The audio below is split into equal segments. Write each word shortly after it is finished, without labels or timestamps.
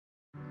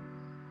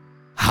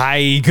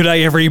Hey, good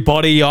day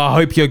everybody. I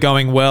hope you're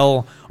going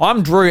well.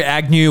 I'm Drew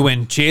Agnew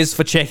and cheers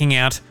for checking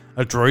out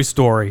A Drew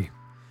Story.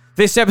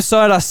 This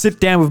episode I sit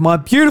down with my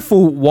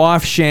beautiful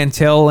wife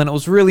Chantelle, and it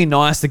was really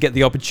nice to get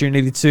the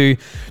opportunity to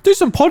do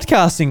some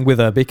podcasting with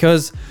her,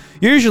 because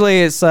usually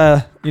it's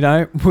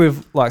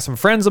with like some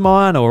friends of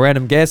mine or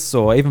random guests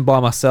or even by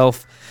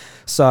myself.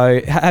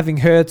 So having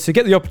her to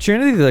get the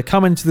opportunity to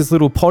come into this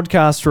little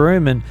podcast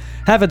room and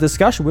have a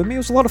discussion with me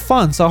was a lot of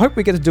fun. So I hope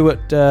we get to do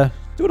it a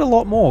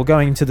lot more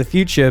going into the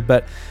future.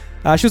 But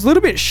she was a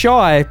little bit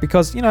shy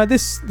because,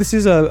 this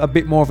is a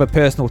bit more of a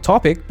personal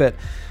topic. But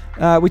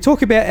we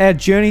talk about our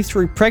journey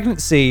through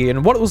pregnancy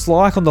and what it was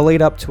like on the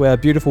lead up to our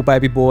beautiful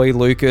baby boy,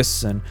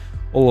 Lucas, and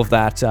all of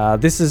that.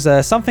 This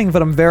is something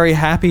that I'm very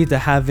happy to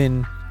have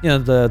in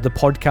the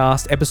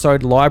podcast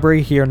episode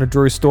library here in A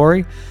Drew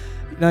Story.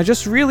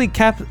 Just really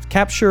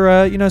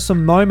capture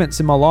some moments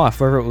in my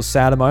life, whether it was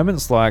sadder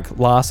moments like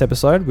last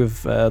episode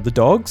with the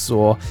dogs,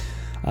 or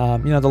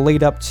the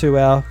lead up to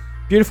our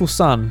beautiful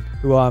son,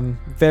 who I'm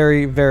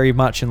very, very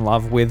much in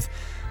love with.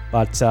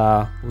 But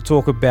we'll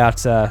talk about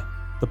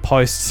the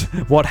post,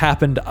 what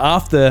happened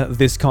after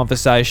this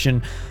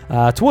conversation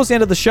towards the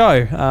end of the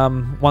show,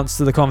 once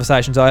the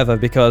conversation's over,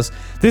 because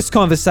this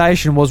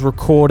conversation was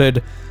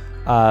recorded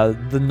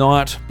the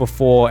night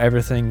before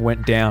everything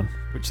went down,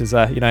 which is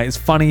it's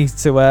funny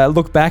to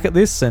look back at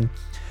this and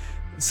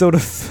sort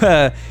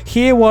of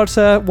hear what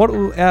our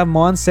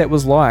mindset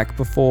was like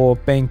before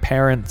being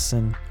parents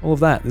and all of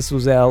that. This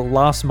was our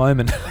last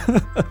moment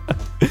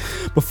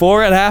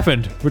before it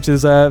happened, which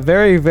is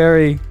very,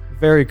 very,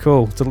 very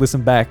cool to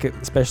listen back,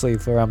 especially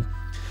for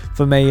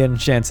me and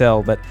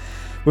Chantelle. But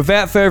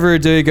without further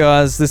ado,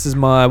 guys, this is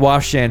my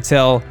wife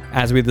Chantelle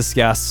as we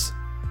discuss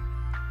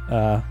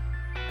our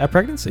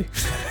pregnancy.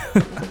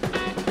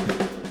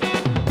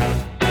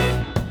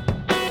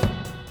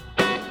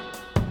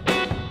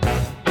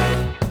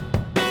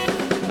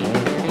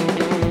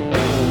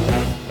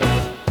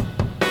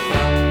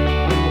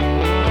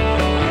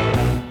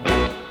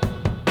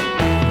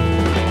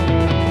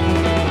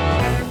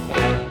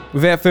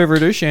 Without further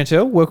ado,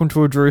 Chantelle, welcome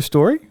to A Drew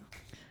Story.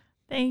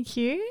 Thank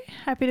you.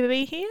 Happy to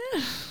be here.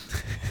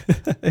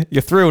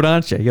 You're thrilled,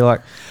 aren't you? You're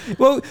like,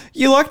 well,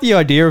 you like the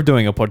idea of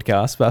doing a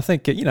podcast, but I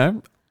think,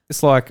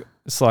 it's like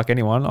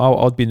anyone.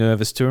 I'd be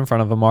nervous too in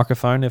front of a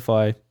microphone if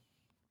I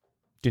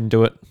didn't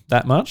do it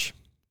that much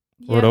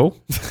or at all.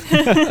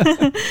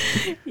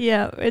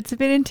 Yeah, it's a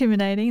bit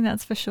intimidating,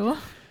 that's for sure.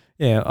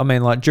 Yeah, I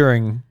mean, like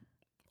during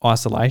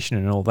isolation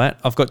and all that,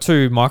 I've got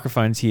 2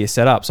 microphones here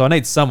set up, so I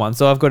need someone.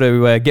 So I've got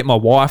to get my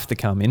wife to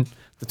come in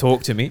to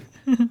talk to me.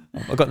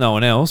 I've got no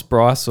one else.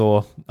 Bryce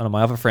or none of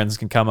my other friends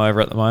can come over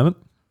at the moment.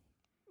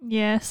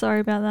 Yeah, sorry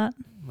about that.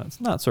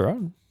 That's all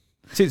right.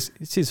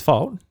 It's his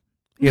fault.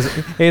 He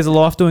has a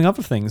life doing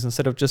other things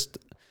instead of just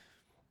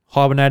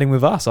hibernating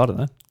with us. I don't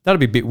know.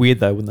 That'd be a bit weird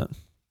though, wouldn't it?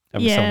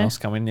 Having someone else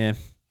come in. Yeah.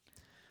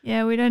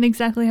 Yeah, we don't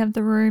exactly have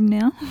the room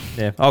now.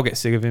 Yeah, I'll get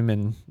sick of him,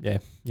 and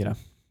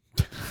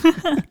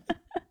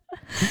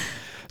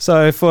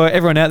So for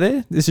everyone out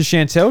there, this is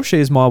Chantelle. She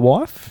is my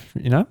wife.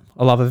 I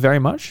love her very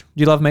much.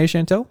 Do you love me,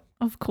 Chantelle?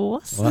 Of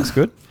course. Well, that's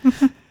good.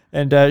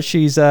 And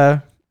she's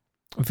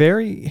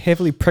very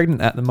heavily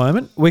pregnant at the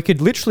moment. We could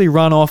literally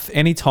run off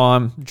any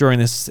time during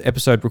this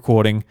episode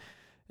recording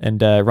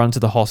and run to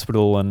the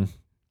hospital and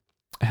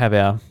have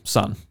our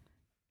son.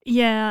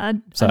 Yeah,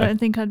 I don't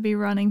think I'd be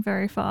running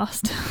very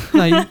fast.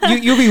 No,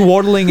 you'll be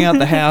waddling out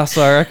the house,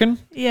 I reckon.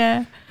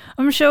 Yeah,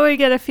 I'm sure we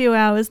get a few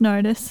hours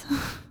notice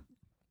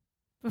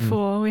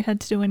before we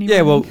had to do any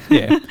running. Well,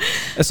 yeah.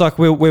 It's like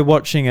we're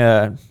watching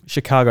a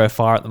Chicago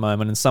fire at the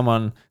moment, and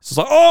someone is just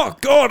like, oh,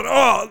 God,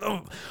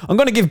 I'm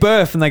going to give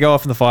birth. And they go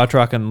off in the fire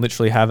truck and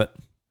literally have it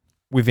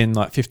within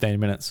like 15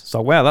 minutes.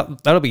 So, wow,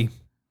 that'll be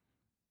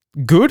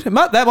good.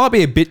 That might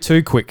be a bit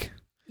too quick.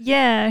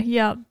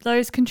 Yeah.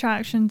 Those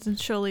contractions would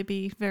surely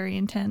be very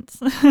intense.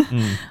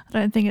 I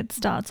don't think it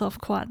starts off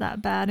quite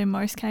that bad in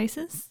most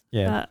cases.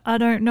 Yeah. But I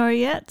don't know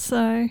yet,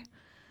 so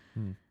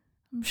I'm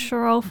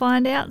sure I'll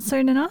find out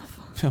soon enough.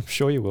 I'm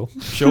sure you will.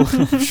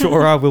 I'm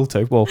sure I will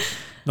too. Well,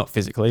 not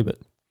physically, but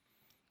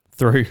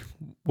through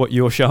what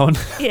you're showing.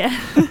 Yeah.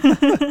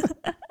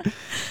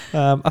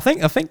 I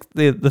think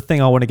the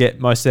thing I want to get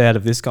most out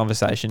of this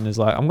conversation is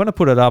like, I'm going to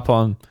put it up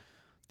on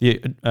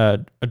the A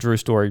Drew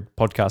Story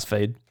podcast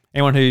feed.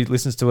 Anyone who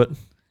listens to it,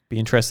 be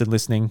interested in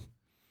listening,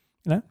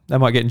 they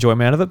might get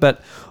enjoyment out of it.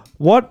 But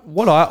what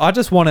I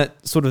just want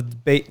it sort of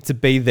to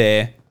be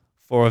there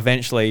for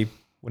eventually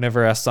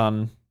whenever our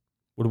son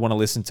would want to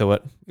listen to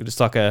it. It's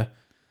like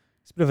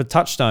it's a bit of a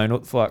touchstone,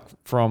 like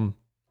from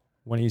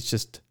when he's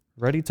just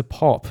ready to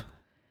pop,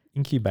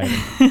 incubating.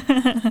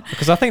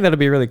 Because I think that'd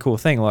be a really cool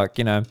thing. Like,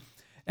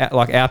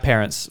 like our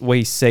parents,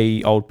 we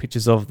see old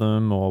pictures of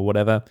them or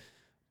whatever.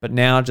 But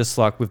now just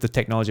like with the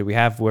technology we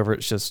have, whether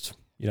it's just,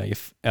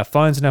 our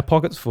phones in our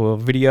pockets for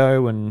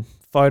video and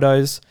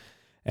photos,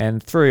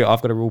 and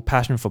I've got a real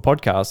passion for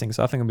podcasting.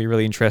 So I think it'd be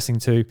really interesting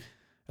to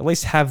at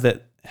least have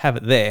have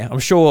it there. I'm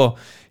sure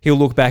he'll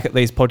look back at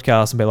these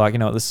podcasts and be like,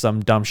 this is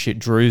some dumb shit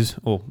Drew's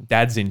or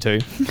Dad's into,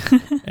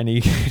 and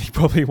he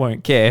probably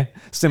won't care.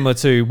 Similar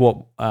to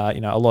what a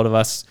lot of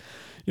us,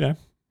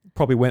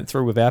 probably went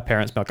through with our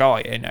parents. Be like, oh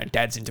yeah, no,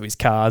 Dad's into his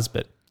cars,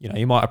 but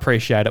you might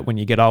appreciate it when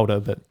you get older,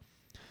 but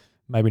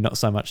maybe not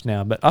so much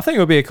now. But I think it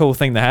would be a cool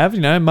thing to have,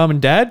 Mum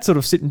and Dad sort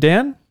of sitting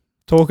down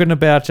talking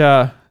about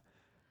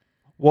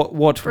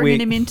what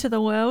bringing him into the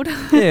world.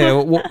 Yeah,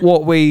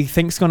 what we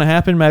think's going to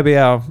happen. Maybe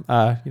our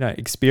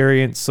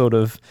experience sort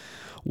of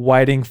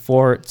waiting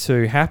for it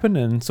to happen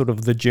and sort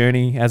of the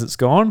journey as it's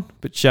gone.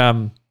 But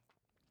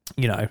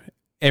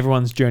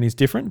everyone's journey is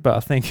different. But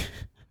I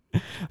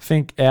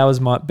think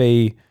ours might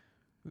be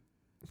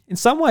in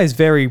some ways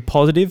very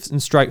positive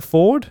and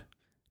straightforward,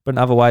 but in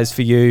other ways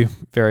for you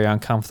very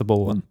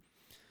uncomfortable and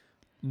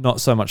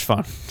not so much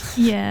fun.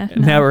 Yeah.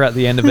 And now we're at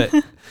the end of it.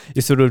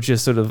 You're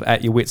sort of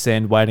at your wit's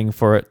end waiting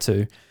for it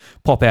to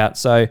pop out.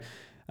 So,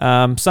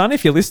 son,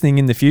 if you're listening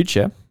in the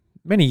future,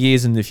 many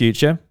years in the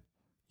future,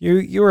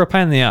 you were a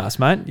pain in the ass,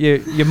 mate.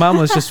 Your mum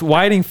was just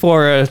waiting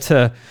for you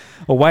to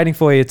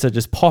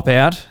just pop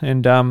out.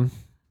 And don't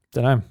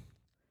know.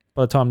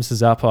 By the time this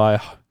is up, I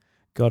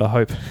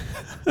hope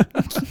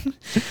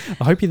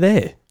I hope you're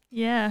there.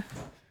 Yeah.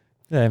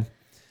 Yeah.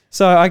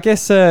 So I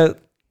guess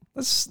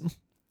let's.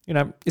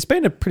 It's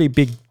been a pretty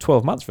big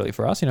 12 months really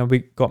for us. We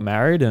got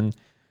married and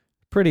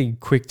pretty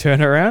quick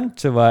turnaround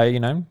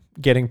to,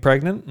 getting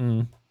pregnant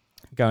and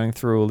going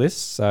through all this.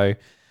 So,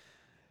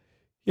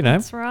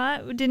 That's right.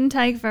 It didn't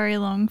take very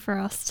long for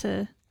us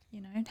to,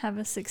 have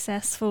a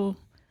successful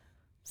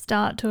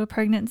start to a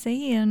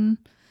pregnancy, and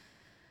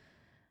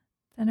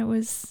then it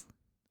was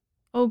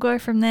all go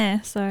from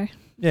there. So,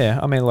 yeah,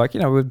 I mean,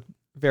 we're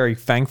very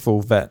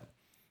thankful that,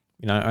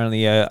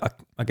 only I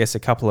guess a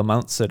couple of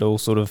months it all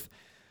sort of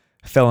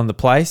fell into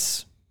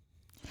place.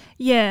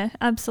 Yeah,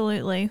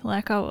 absolutely.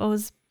 I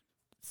was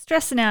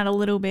stressing out a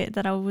little bit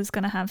that I was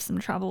going to have some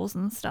troubles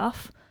and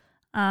stuff.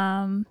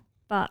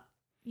 But,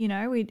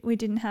 we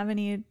didn't have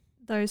any of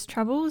those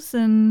troubles,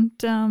 and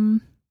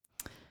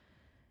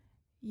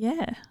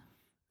yeah.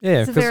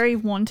 Yeah. It's a very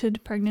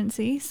wanted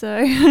pregnancy,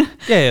 so.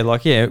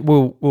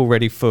 We're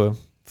ready for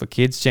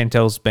kids.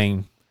 Chantelle's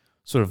been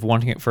sort of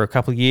wanting it for a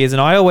couple of years,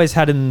 and I always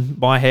had in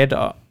my head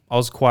I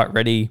was quite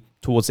ready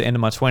towards the end of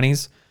my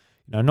 20s.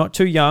 Not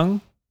too young,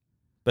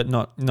 but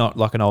not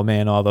like an old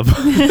man either.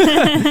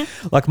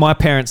 Like my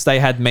parents, they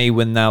had me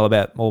when they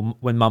were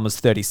when Mum was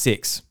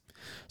 36.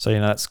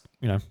 So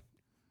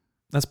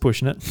that's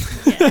pushing it.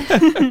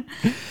 Yeah.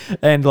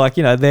 And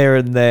they're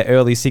in their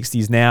early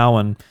 60s now,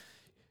 and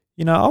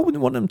I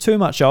wouldn't want them too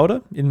much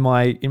older in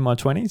my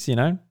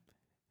 20s.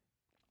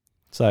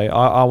 So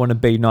I want to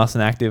be nice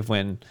and active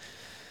when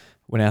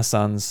our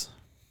sons.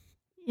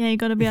 Yeah, you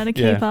got to be able to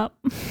keep up.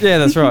 Yeah,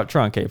 that's right.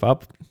 Try and keep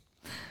up.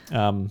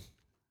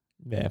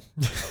 Yeah.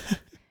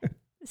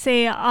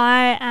 See,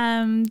 I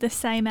am the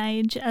same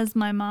age as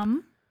my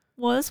mum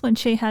was when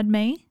she had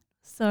me.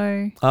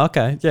 So.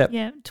 Okay. Yeah.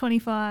 Yeah,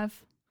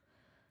 25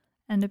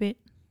 and a bit.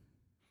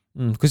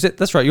 Because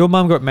that's right. Your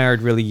mum got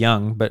married really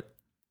young, but.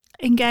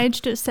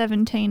 Engaged at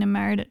 17 and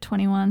married at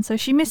 21. So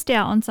she missed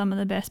out on some of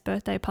the best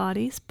birthday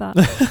parties, but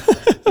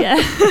yeah.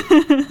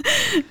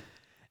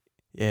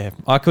 Yeah.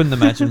 I couldn't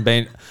imagine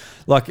being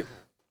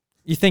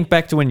you think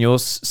back to when you're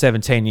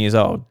 17 years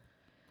old.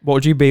 What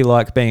would you be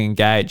like being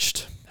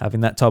engaged,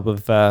 having that type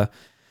of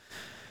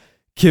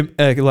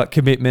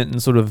commitment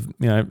and sort of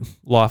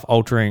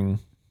life-altering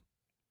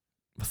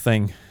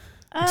thing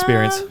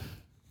experience?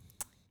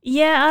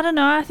 Yeah, I don't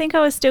know. I think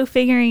I was still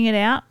figuring it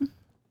out.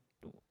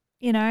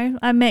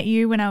 I met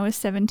you when I was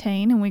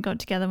 17 and we got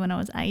together when I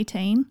was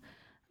 18.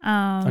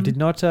 I did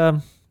not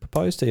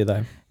propose to you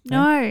though.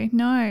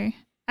 No.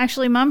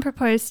 Actually, Mum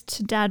proposed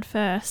to Dad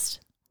first.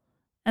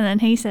 And then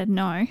he said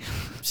no.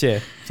 Yeah.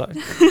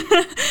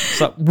 It's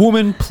like,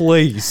 woman,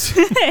 please.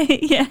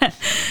 Yeah.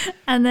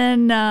 And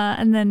then,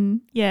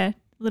 a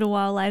little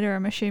while later,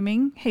 I'm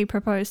assuming, he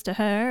proposed to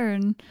her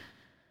and,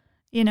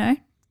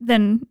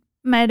 then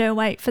made her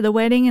wait for the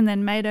wedding and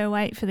then made her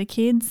wait for the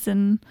kids.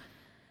 And,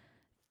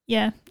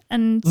 yeah.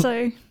 And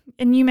so,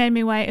 and you made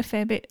me wait a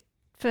fair bit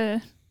for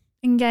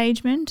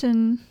engagement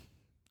and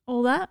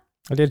all that.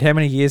 I did. How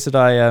many years did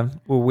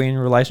were we in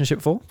a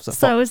relationship for?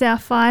 So it was our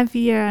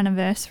 5-year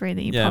anniversary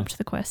that you popped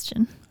the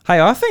question. Hey,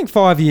 I think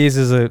 5 years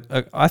is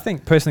I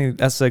think personally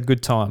that's a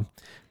good time.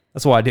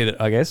 That's why I did it,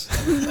 I guess.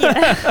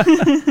 Yeah.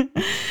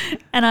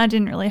 And I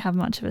didn't really have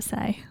much of a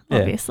say,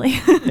 obviously.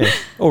 Yeah.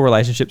 All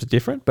relationships are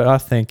different, but I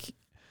think,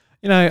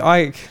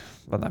 I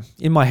don't know,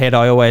 in my head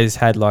I always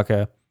had like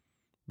a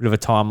bit of a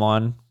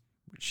timeline,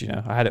 which,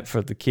 I had it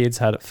for the kids,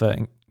 had it for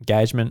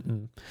engagement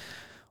and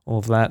all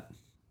of that.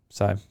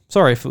 So,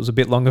 sorry if it was a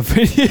bit longer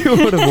than you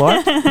would have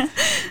liked.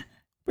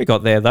 We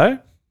got there though.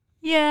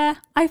 Yeah,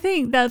 I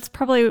think that's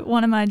probably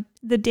one of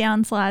the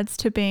downsides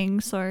to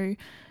being so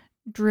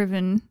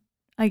driven,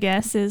 I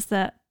guess, is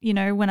that,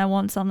 when I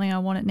want something, I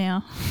want it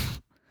now.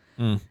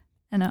 And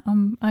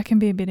I can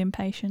be a bit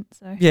impatient.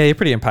 So yeah, you're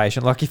pretty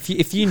impatient. Like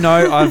if you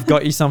know I've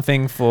got you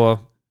something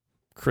for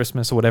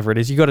Christmas or whatever it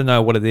is, you got to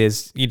know what it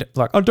is.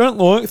 I don't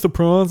like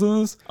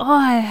surprises. Oh,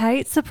 I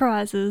hate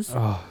surprises.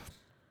 Oh.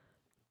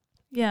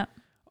 Yeah.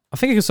 I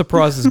think a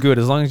surprise is good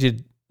as long as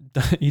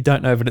you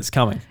don't know that it's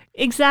coming.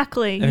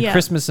 Exactly. And yeah.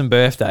 Christmas and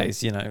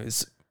birthdays,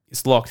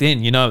 it's locked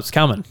in. You know it's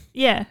coming.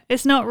 Yeah,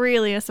 it's not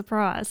really a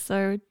surprise,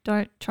 so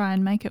don't try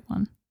and make it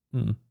one.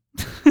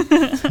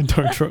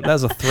 Don't try.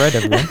 That's a threat,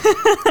 everyone.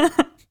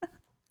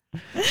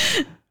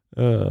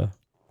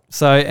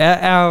 So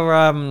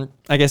our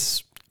I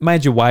guess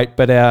major weight,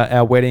 but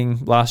our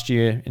wedding last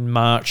year in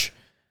March,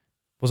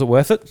 was it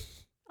worth it?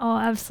 Oh,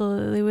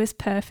 absolutely. It was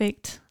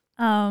perfect.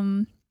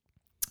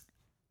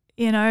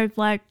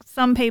 Like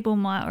some people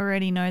might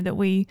already know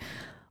that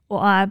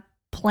I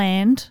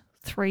planned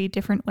 3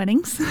 different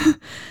weddings.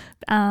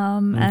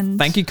 And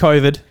thank you,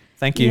 COVID.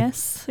 Thank you.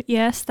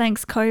 Yes,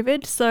 thanks,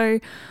 COVID. So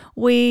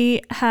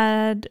we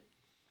had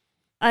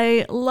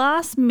a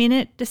last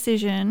minute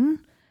decision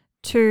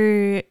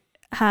to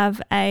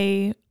have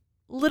a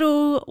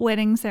little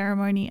wedding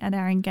ceremony at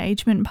our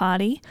engagement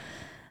party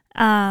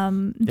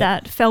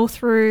that fell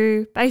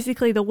through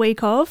basically the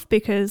week of,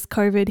 because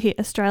COVID hit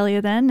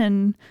Australia then,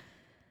 and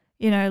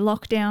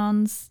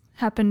lockdowns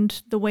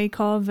happened the week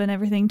of and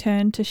everything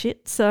turned to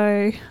shit.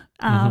 So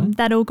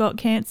that all got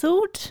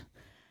cancelled.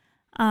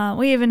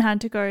 We even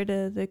had to go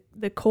to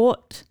the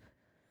court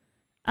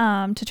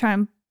to try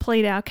and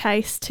plead our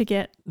case to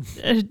get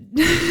we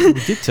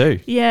did too.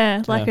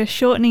 A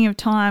shortening of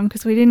time,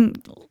 because we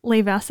didn't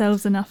leave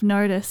ourselves enough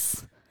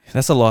notice.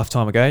 That's a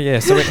lifetime ago. Yeah,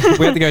 so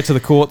we had to go to the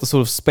court to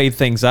sort of speed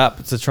things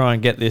up to try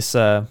and get this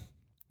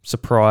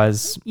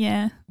surprise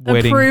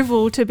wedding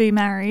approval to be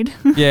married.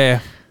 Yeah,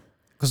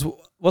 because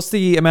what's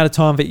the amount of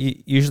time that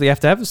you usually have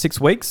to have?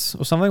 6 weeks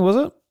or something, was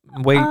it?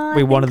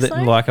 We wanted it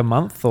in like a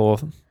month or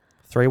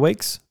 3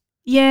 weeks.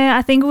 Yeah,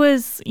 I think it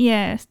was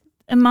a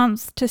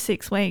month to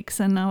 6 weeks,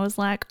 and I was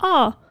like,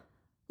 oh,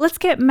 let's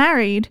get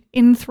married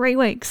in 3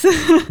 weeks.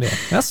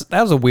 That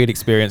was a weird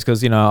experience,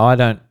 because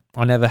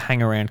I never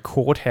hang around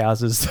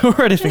courthouses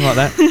or anything like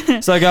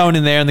that. So going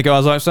in there and the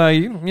guy's like, so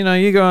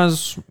you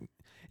guys,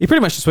 he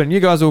pretty much just went, you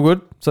guys all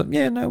good? So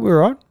yeah, no,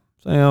 we're all right.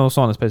 So I'll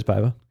sign this piece of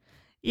paper.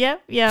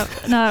 Yep.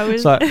 No, it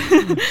was. So,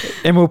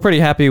 and we were pretty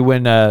happy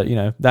when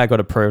that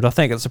got approved. I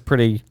think it's a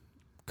pretty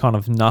kind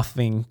of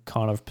nothing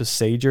kind of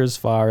procedure as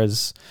far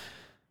as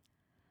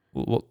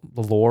the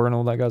law and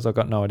all that goes. I've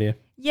got no idea.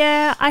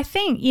 Yeah, I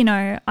think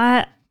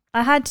I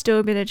had to do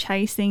a bit of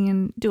chasing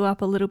and do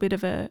up a little bit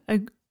of a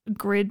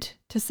grid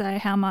to say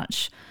how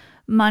much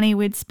money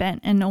we'd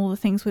spent and all the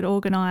things we'd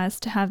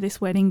organised to have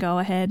this wedding go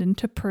ahead, and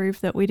to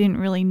prove that we didn't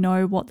really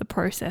know what the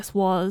process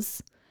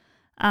was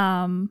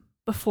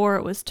before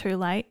it was too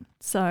late.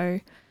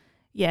 So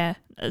yeah,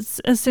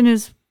 as soon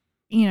as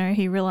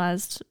he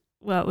realised,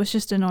 well, it was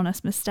just an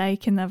honest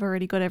mistake and they've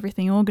already got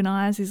everything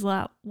organised, he's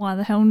like, why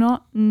the hell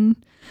not? And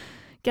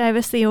gave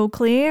us the all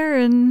clear,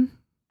 and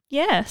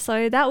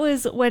so that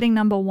was wedding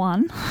number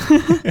 1.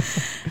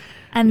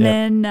 And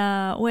then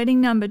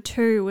wedding number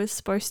 2 was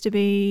supposed to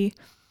be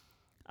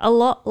a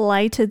lot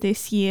later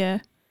this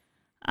year.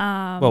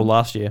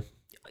 Last year.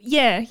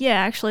 Yeah,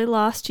 actually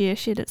last year.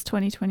 Shit, it's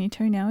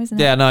 2022 now, isn't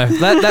it? Yeah, no.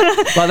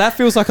 That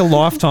feels like a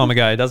lifetime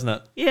ago, doesn't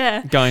it?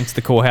 Yeah. Going to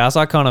the courthouse.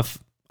 I kind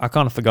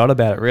of forgot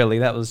about it, really.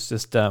 That was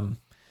just that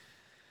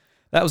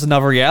was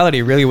another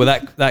reality, really,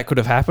 where that could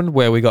have happened,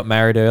 where we got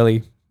married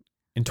early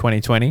in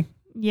 2020.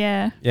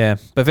 Yeah. Yeah.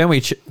 But then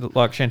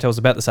like Chantelle was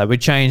about to say, we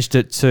changed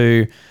it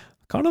to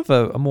kind of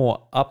a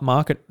more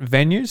upmarket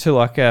venue,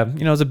 to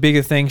it was a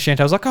bigger thing.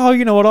 Chantelle was like, oh,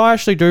 you know what, I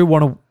actually do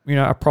want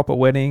a proper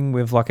wedding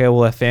with like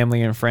all our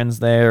family and friends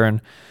there, and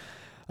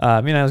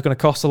it was going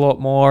to cost a lot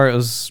more. It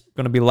was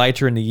going to be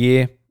later in the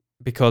year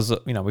because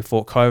we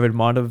thought COVID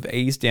might have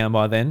eased down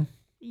by then.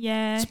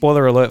 Yeah.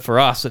 Spoiler alert for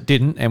us, it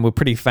didn't, and we're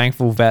pretty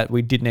thankful that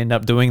we didn't end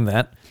up doing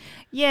that.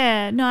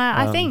 Yeah, no,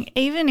 I think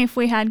even if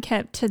we had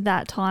kept to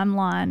that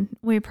timeline,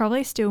 we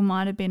probably still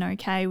might have been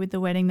okay with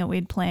the wedding that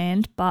we'd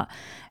planned, but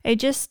it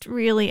just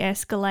really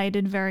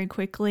escalated very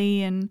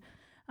quickly, and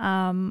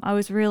I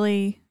was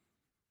really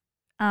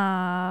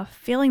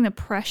feeling the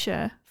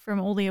pressure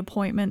from all the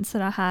appointments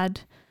that I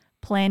had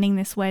planning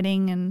this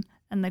wedding,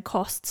 and the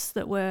costs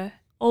that were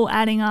all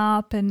adding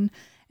up, and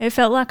it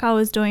felt like I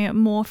was doing it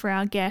more for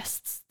our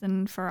guests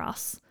than for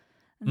us.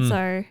 And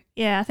so,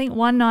 yeah, I think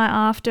one night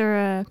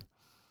after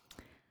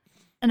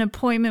an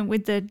appointment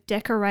with the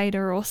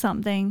decorator or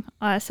something,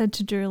 I said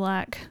to Drew,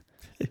 like,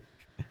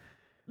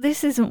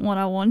 this isn't what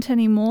I want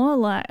anymore.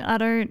 Like,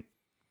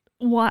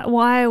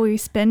 why are we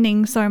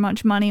spending so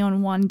much money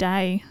on one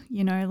day?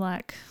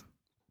 Like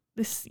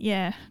this,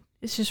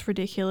 it's just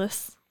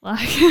ridiculous.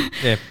 Like,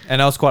 yeah.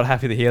 And I was quite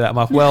happy to hear that. I'm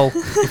like, well,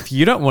 if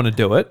you don't want to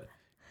do it,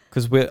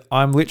 because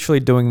I'm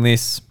literally doing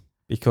this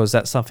because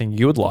that's something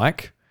you would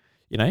like,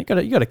 you got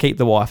to keep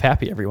the wife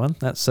happy, everyone.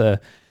 That's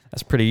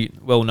pretty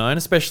well known,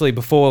 especially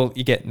before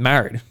you get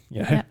married.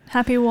 Yeah,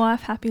 happy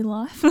wife, happy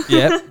life.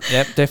 Yep,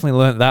 definitely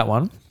learned that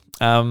one.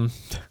 That's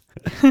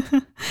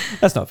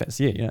not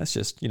offensive. Yeah, it's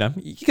just you got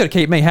to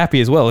keep me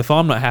happy as well. If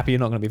I'm not happy, you're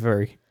not going to be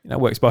very. It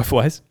works both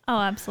ways. Oh,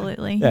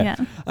 absolutely. Yeah.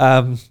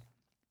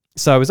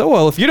 So I was,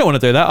 well, if you don't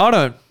want to do that, I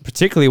don't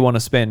particularly want to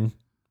spend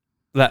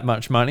that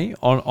much money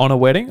on a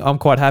wedding. I'm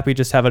quite happy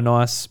just have a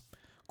nice,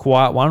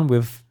 quiet one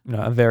with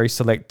a very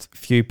select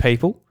few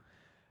people,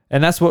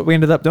 and that's what we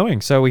ended up doing.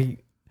 So we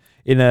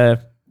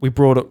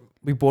brought it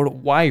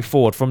way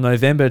forward from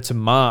November to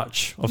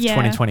March of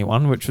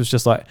 2021, which was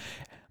just like,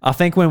 I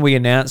think when we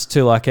announced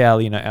to like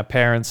our our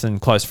parents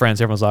and close friends,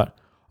 everyone's like,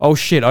 oh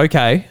shit,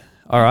 okay,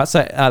 all right.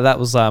 So that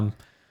was It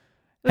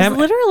was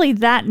literally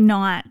that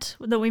night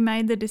that we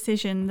made the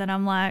decision that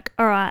I'm like,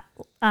 all right,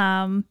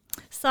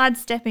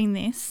 sidestepping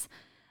this.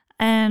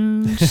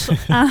 And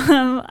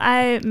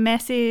I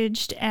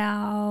messaged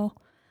our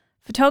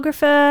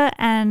photographer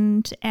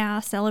and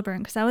our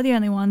celebrant because they were the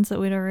only ones that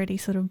we'd already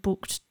sort of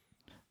booked,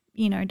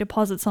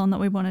 deposits on that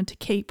we wanted to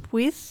keep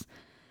with,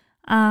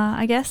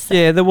 I guess.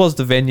 Yeah, there was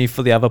the venue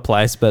for the other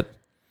place, but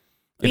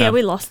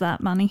we lost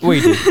that money.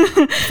 We did.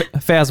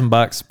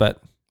 $1,000,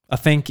 but I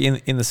think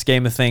in the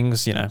scheme of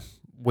things,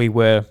 we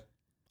were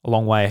a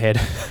long way ahead.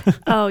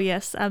 Oh,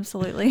 yes,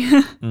 absolutely.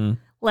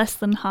 Less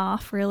than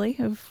half, really,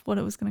 of what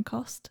it was going to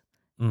cost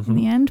in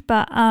the end.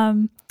 But,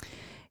 and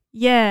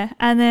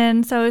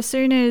then so as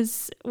soon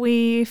as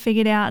we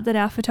figured out that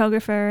our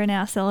photographer and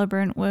our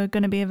celebrant were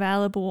going to be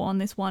available on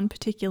this one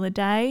particular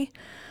day,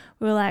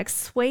 we were like,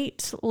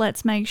 sweet,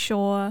 let's make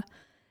sure,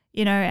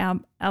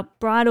 our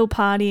bridal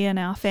party and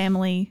our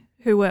family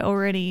who were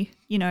already,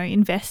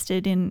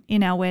 invested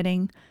in our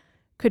wedding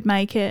could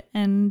make it,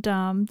 and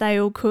they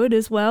all could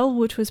as well,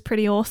 which was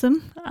pretty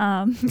awesome.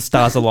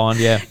 Stars aligned,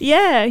 yeah.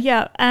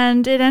 Yeah,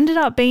 and it ended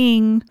up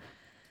being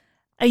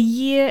a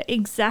year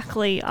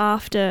exactly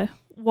after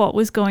what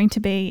was going to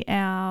be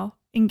our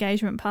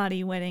engagement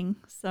party wedding.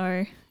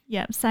 So,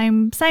 yeah,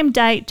 same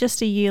date,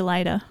 just a year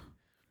later.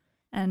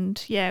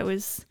 And, yeah, it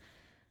was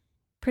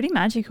pretty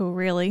magical,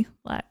 really.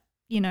 Like,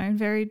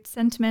 very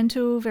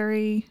sentimental,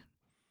 very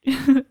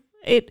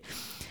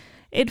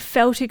It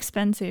felt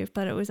expensive,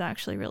 but it was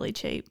actually really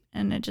cheap,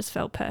 and it just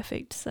felt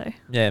perfect. So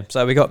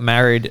so we got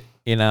married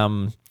in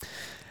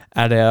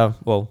at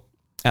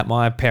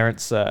my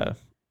parents'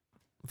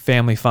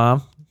 family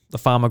farm, the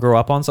farm I grew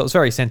up on. So it was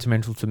very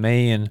sentimental to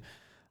me, and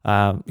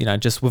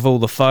just with all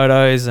the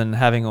photos and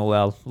having all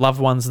our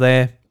loved ones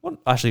there. Well,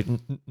 actually,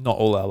 not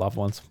all our loved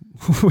ones.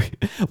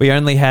 We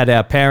only had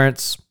our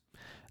parents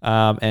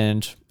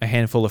and a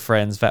handful of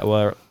friends that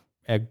were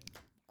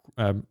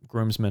our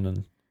groomsmen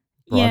and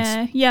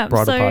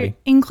bridal so party.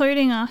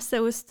 Including us,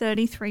 there was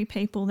 33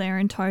 people there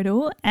in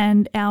total,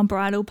 and our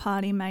bridal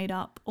party made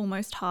up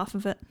almost half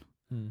of it.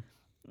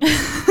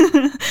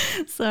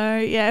 So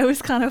it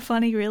was kind of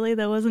funny, really.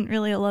 There wasn't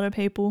really a lot of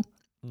people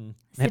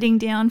sitting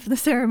down for the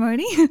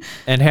ceremony.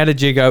 And how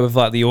did you go with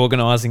like the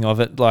organising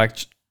of it,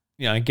 like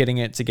getting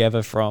it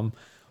together from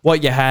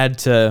what you had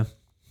to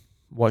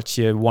what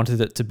you wanted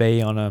it to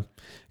be on a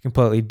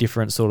completely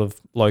different sort of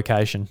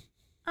location?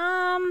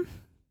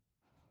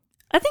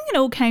 I think it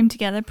all came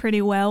together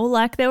pretty well.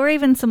 Like, there were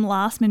even some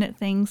last minute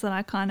things that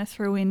I kind of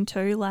threw in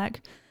too,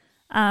 like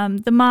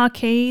the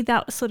marquee.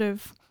 That was sort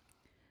of,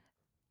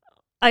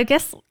 I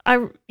guess,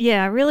 I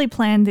really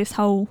planned this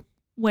whole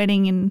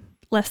wedding in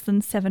less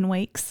than 7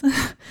 weeks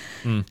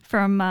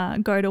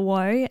from go to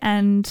woe.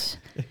 And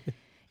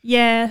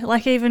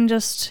like even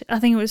just, I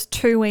think it was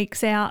 2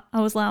 weeks out,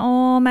 I was like,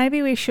 oh,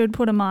 maybe we should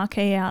put a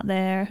marquee out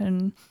there,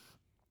 and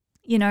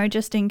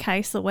just in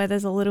case the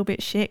weather's a little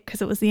bit shit,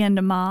 because it was the end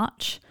of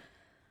March.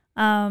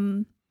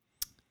 But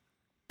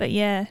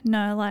it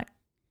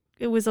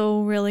was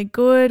all really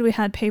good. We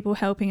had people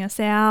helping us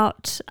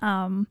out.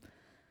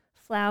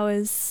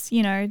 Flowers,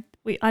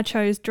 I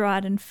chose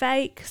dried and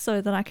fake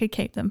so that I could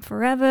keep them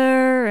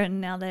forever,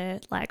 and now they're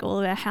like all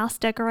of our house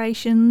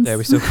decorations. Yeah,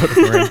 we still got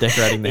them around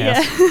decorating the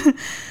house.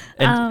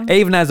 And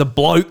even as a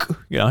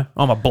bloke,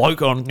 I'm a bloke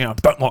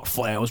don't like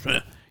flowers,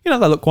 but they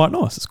look quite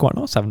nice. It's quite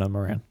nice having them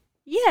around.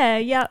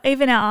 Yeah.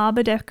 Even our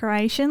arbor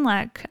decoration,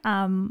 like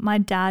my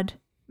dad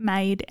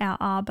made our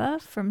arbor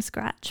from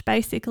scratch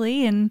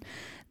basically, and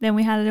then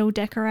we had it all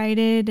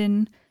decorated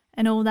and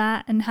all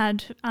that, and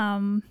had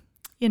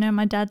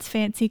my dad's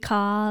fancy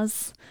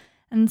cars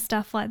and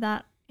stuff like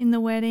that in the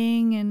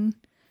wedding, and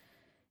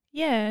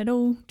it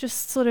all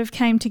just sort of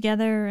came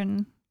together,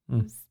 and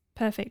it was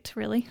perfect,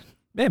 really.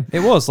 Yeah,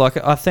 it was. Like,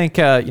 I think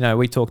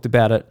we talked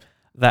about it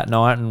that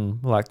night,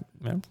 and like,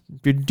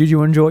 did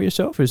you enjoy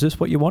yourself? Is this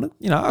what you wanted?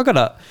 I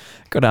gotta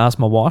ask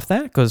my wife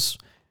that, because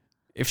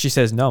if she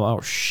says no, oh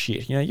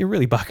shit, you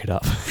really buck it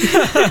up.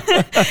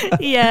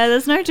 Yeah,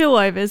 there's no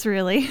do-overs,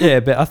 really.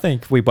 Yeah, but I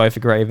think we both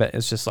agree that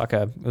it's just like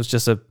it was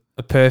just a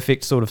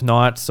perfect sort of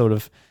night, sort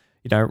of,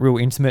 real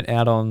intimate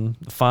out on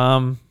the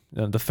farm.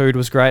 The food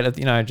was great.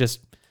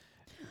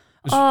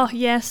 Oh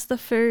yes, the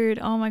food.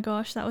 Oh my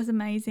gosh, that was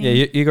amazing.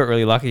 Yeah, you got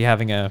really lucky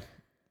having a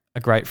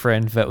great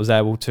friend that was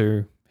able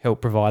to help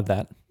provide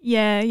that.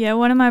 Yeah.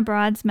 One of my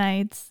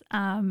bridesmaids,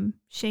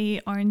 she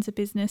owns a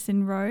business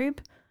in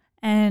Robe.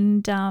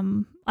 And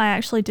I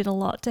actually did a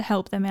lot to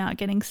help them out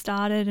getting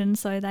started, and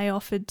so they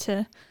offered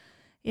to,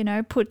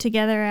 put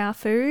together our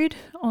food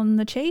on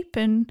the cheap,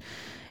 and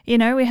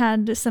we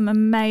had some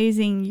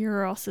amazing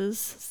gyros,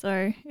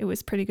 so it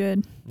was pretty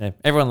good. Yeah,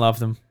 everyone loved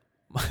them.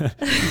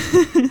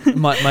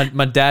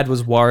 my dad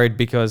was worried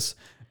because,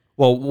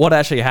 well, what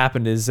actually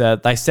happened is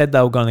they said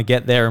they were going to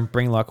get there and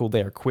bring like all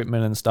their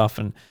equipment and stuff,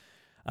 and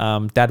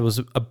Dad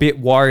was a bit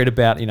worried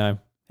about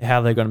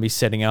how they're going to be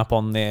setting up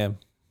on their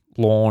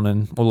lawn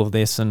and all of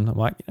this, and I'm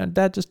like,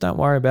 Dad, just don't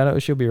worry about it,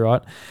 she'll be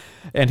right.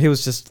 And he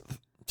was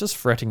just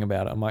fretting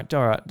about it. I'm like,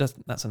 all right,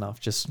 that's enough,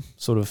 just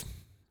sort of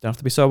don't have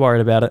to be so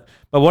worried about it.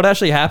 But what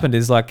actually happened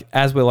is, like,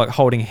 as we're like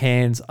holding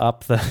hands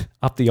up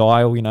the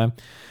aisle,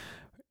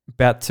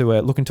 about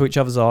to look into each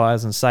other's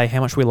eyes and say how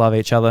much we love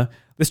each other,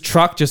 this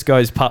truck just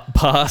goes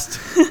past,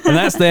 and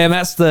that's them.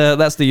 That's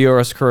the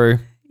Eurus crew.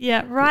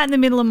 Yeah, right in the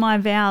middle of my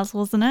vows,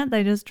 wasn't it?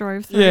 They just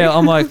drove through. Yeah,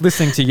 I'm like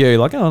listening to you,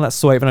 like, oh, that's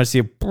sweet. And I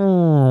see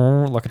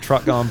like a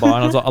truck going by, and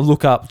I was like, I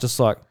look up, just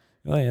like,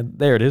 oh yeah,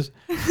 there it is.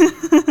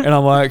 And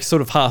I'm like,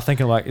 sort of half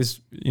thinking, like, is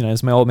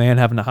my old man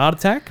having a heart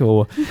attack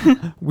or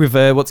with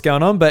what's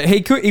going on? But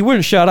he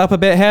wouldn't shut up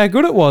about how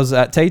good it was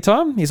at tea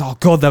time. He's like, oh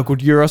God, they're good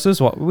Euroses.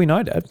 Well, we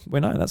know, Dad, we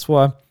know. That's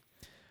why,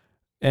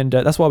 and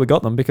that's why we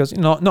got them, because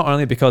not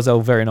only because they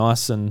were very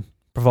nice and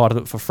provided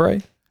it for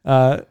free,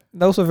 they're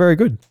also very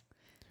good.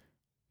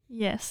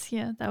 Yes,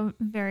 yeah, they were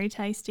very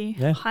tasty.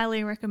 Yeah.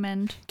 Highly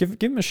recommend. Give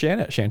them a shout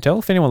out, Chantelle.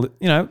 If anyone,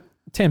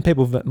 10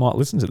 people that might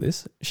listen to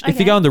this. Okay. If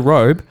you go on the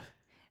Robe,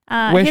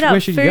 where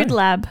should you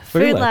go?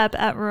 Food Lab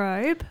at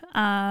Robe.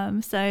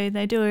 So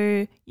they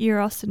do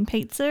gyros and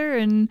pizza,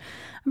 and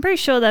I'm pretty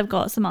sure they've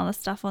got some other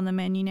stuff on the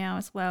menu now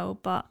as well.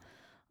 But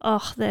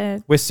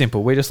we're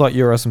simple. We just like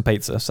gyros and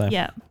pizza. So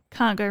yeah,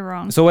 can't go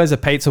wrong. It's always a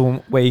pizza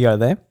where you go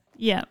there.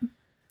 Yeah.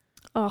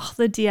 Oh,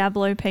 the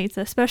Diablo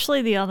pizza,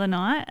 especially the other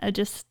night. I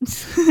just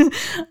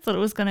thought it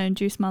was going to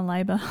induce my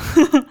labour.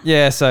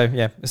 Yeah, so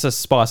yeah, it's a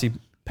spicy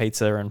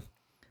pizza, and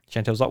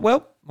Chantelle's like,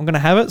 well, I'm going to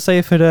have it, see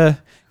if it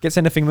gets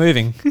anything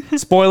moving.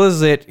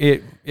 Spoilers,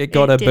 it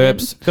got a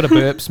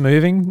burps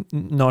moving,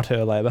 not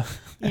her labour.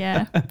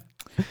 Yeah.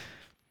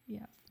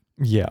 Yeah.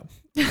 Yeah.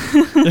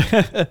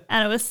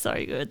 And it was so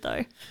good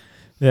though.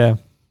 Yeah,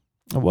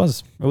 it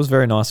was. It was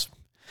very nice.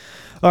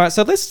 All right,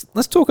 so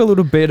let's talk a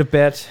little bit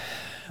about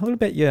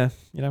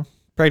your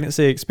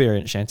pregnancy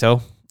experience,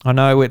 Chantelle. I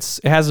know it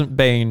hasn't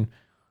been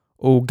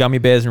all gummy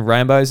bears and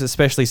rainbows,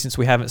 especially since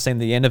we haven't seen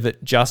the end of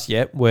it just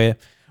yet. We're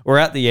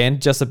at the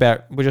end,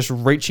 we're just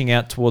reaching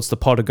out towards the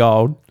pot of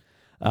gold,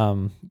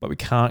 but we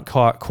can't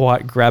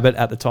quite grab it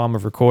at the time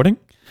of recording.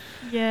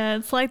 Yeah,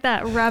 it's like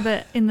that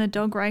rabbit in the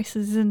dog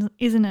races, isn't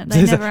it?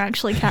 They never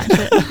actually catch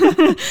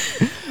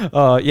it.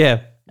 Oh,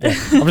 yeah.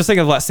 I'm just thinking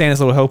of like Santa's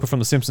little helper from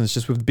The Simpsons,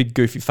 just with a big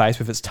goofy face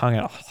with its tongue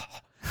out.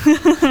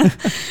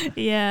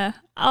 Yeah.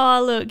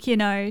 Oh, look,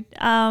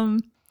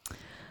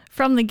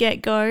 from the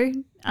get-go,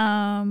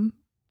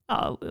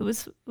 it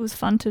was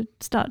fun to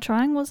start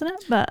trying, wasn't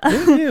it? But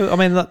yeah. I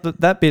mean,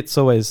 that bit's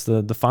always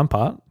the fun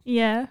part.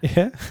 Yeah.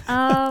 Yeah.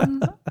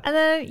 And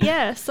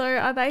then so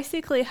I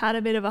basically had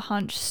a bit of a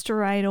hunch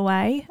straight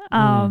away.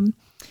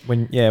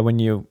 When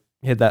you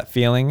had that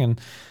feeling,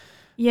 and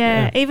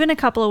even a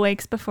couple of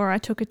weeks before I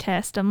took a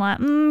test, I'm like,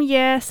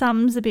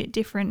 something's a bit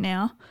different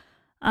now.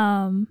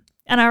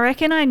 And I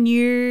reckon I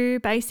knew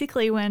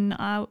basically when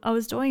I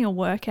was doing a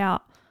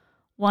workout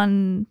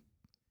one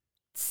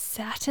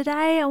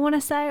Saturday, I want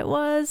to say it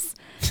was,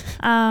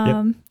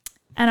 and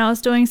I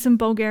was doing some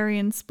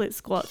Bulgarian split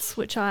squats,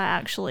 which I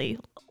actually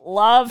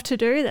love to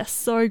do. They're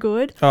so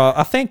good.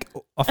 I think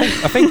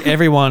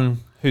everyone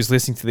who's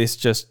listening to this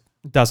just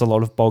does a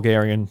lot of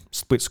Bulgarian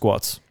split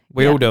squats.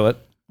 We all do it.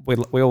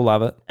 We all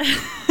love it.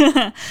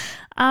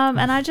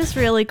 And I just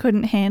really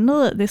couldn't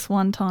handle it this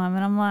one time,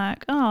 and I'm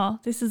like, oh,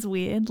 this is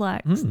weird.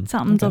 Like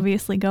something's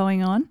obviously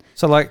going on.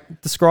 So,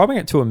 like, describing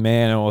it to a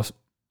man or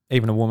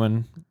even a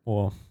woman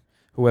or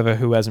whoever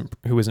who hasn't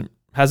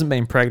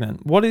been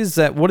pregnant, what is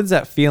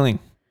that feeling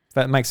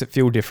that makes it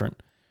feel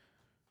different?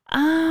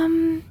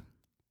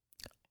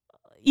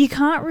 You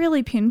can't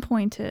really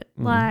pinpoint it.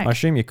 Like, I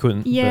assume you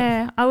couldn't.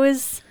 Yeah,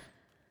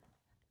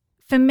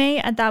 for me,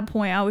 at that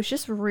point, I was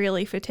just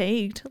really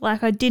fatigued.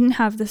 Like, I didn't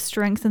have the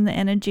strength and the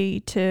energy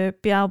to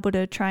be able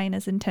to train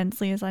as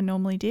intensely as I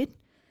normally did.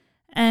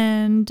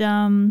 And,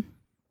 and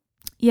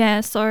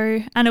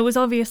it was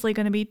obviously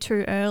going to be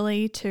too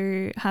early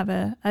to have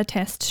a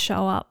test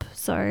show up.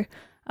 So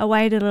I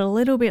waited a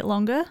little bit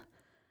longer.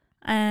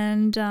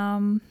 And,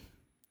 so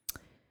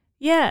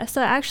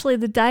actually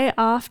the day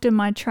after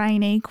my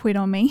trainee quit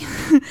on me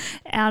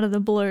out of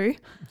the blue.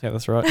 Yeah,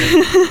 that's right.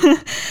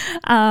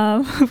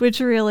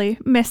 Which really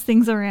messed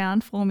things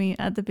around for me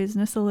at the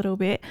business a little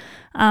bit.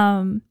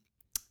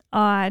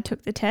 I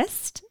took the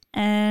test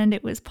and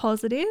it was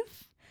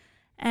positive.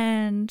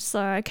 And so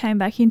I came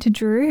back into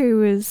Drew, who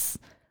was,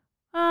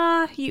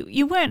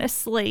 you weren't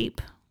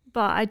asleep,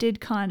 but I did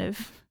kind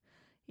of,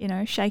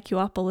 shake you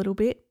up a little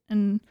bit.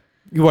 And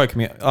you woke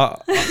me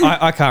up.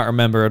 I can't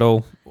remember at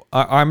all.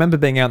 I remember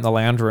being out in the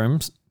lounge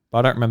rooms, but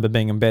I don't remember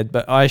being in bed.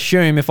 But I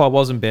assume if I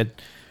was in bed,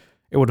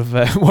 it would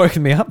have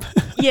woken me up.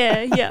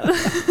 Yeah.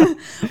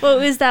 Well,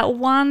 it was that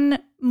one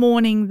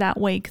morning that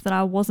week that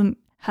I wasn't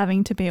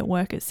having to be at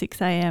work at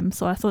 6 a.m.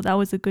 So I thought that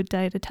was a good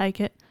day to take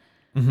it.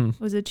 Mm-hmm. It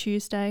was a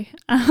Tuesday.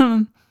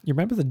 You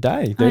remember the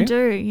day, do you? I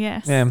do,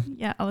 yes.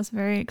 Yeah, I was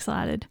very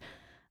excited.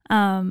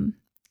 So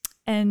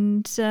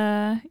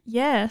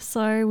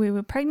we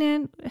were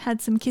pregnant,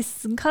 had some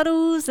kisses and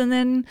cuddles, and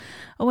then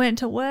I went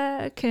to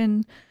work,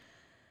 and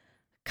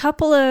a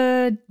couple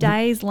of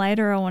days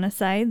later, I want to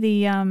say,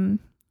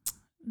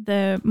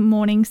 the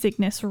morning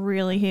sickness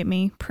really hit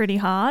me pretty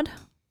hard.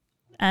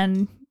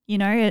 And, you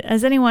know,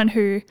 as anyone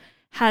who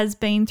has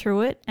been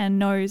through it and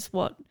knows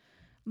what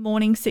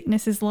morning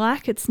sickness is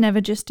like, it's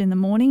never just in the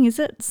morning, is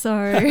it?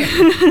 So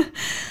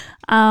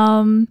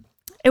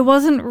it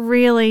wasn't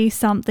really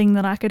something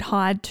that I could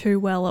hide too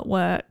well at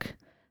work.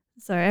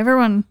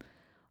 So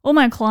all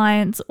my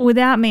clients,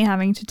 without me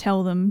having to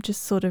tell them,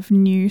 just sort of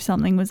knew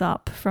something was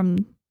up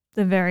from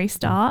the very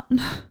start.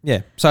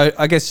 Yeah. So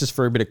I guess just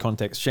for a bit of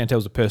context,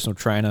 Chantelle's a personal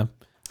trainer.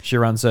 She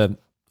runs her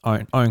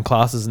own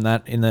classes and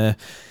that in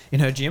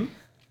her gym.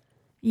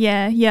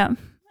 Yeah.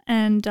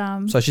 And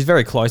so she's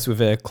very close with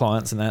her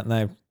clients and that,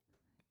 and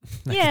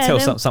they can tell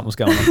something was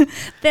going on.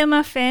 They're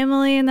my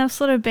family, and they've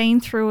sort of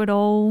been through it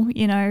all,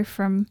 you know,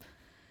 from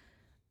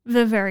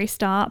the very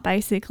start,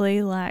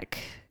 basically. Like,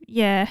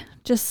 yeah,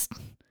 just,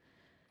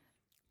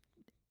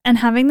 and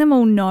having them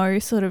all know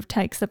sort of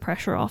takes the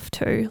pressure off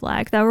too.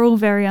 Like, they were all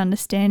very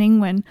understanding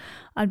when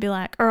I'd be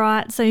like, all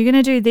right, so you're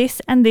going to do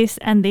this and this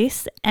and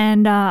this,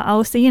 and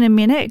I'll see you in a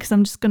minute because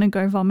I'm just going to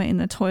go vomit in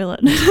the toilet.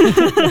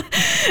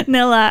 And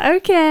they're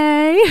like,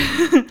 okay.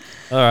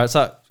 All right,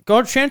 so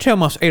God, Chantelle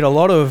must eat a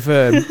lot of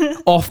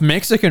off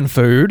Mexican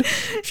food.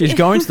 She's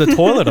going to the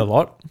toilet a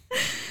lot.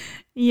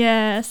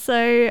 Yeah,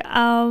 so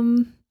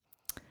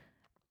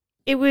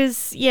it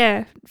was,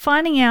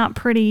 finding out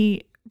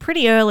pretty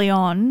early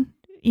on.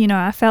 You know,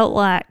 I felt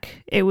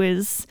like it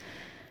was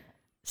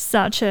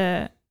such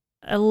a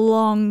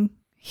long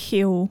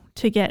hill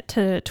to get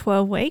to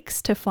 12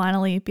 weeks to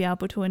finally be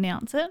able to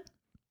announce it.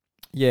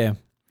 Yeah.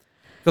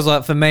 Because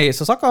like for me, it's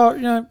just like, oh,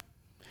 you know,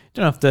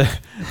 don't have to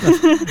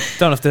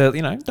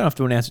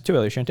announce it too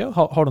early, Chantelle.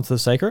 Hold on to the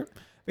secret.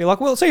 Be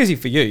like, well, it's easy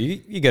for you.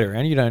 You get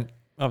around. You don't,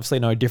 obviously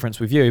no difference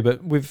with you,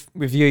 but with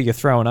you, you're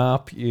throwing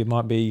up. You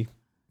might be,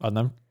 I don't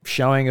know,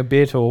 showing a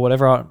bit or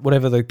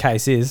whatever the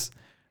case is.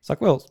 It's like,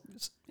 well,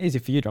 it's easy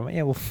for you, drama.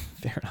 Yeah, well,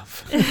 fair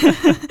enough.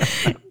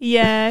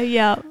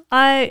 Yeah.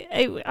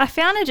 I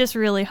found it just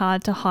really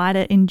hard to hide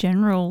it in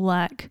general.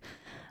 Like,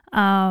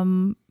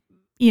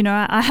 you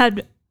know, I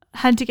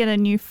had to get a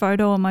new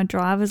photo on my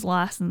driver's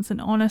license,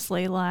 and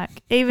honestly,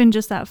 like, even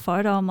just that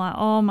photo, I'm like,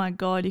 oh my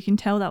God, you can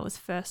tell that was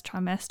first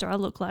trimester. I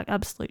look like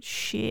absolute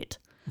shit.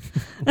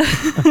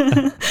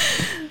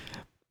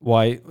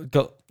 Why?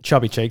 Got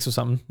chubby cheeks or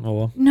something?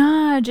 Or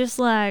no, just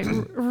like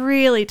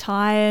really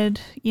tired,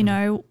 you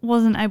know,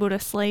 wasn't able to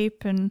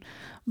sleep and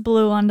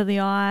blue under the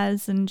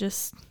eyes, and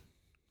just,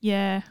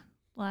 yeah,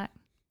 like,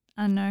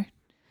 I don't know.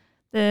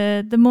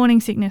 The morning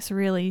sickness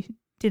really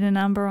did a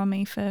number on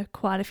me for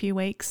quite a few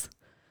weeks.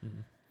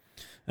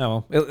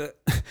 Oh, well,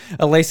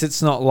 at least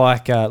it's not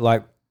like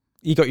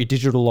you got your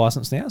digital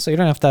license now, so you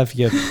don't have to have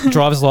your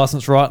driver's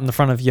license right in the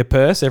front of your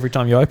purse every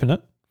time you open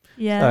it.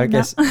 Yeah, so I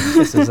guess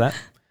there's that.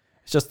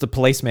 It's just the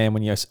policeman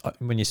when you're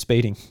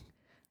speeding.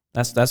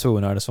 That's what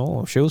we'll notice.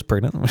 Oh, she was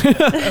pregnant.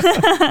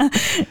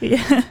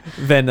 Yeah.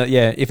 Then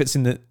if it's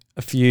in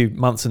a few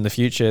months in the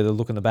future, they'll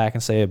look in the back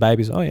and see her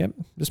baby's. Oh yeah,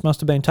 this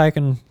must have been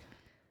taken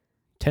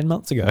 10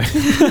 months ago.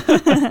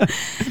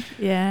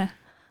 Yeah.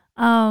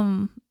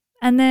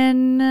 And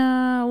then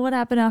what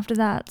happened after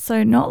that?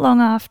 So not long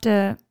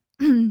after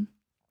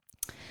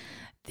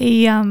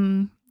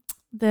the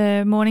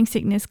morning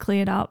sickness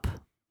cleared up,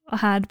 I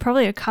had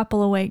probably a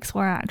couple of weeks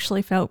where I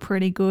actually felt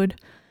pretty good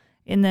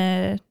in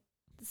the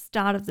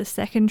start of the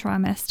second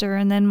trimester,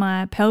 and then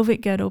my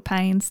pelvic girdle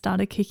pain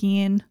started kicking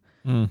in.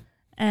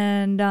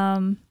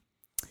 And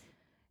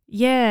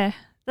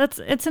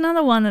it's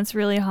another one that's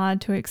really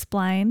hard to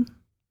explain,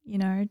 you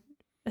know,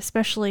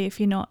 especially if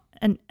you're not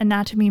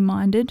anatomy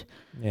minded.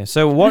 Yeah.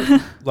 So what,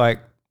 like,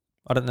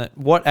 I don't know,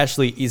 what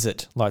actually is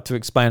it, like, to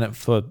explain it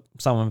for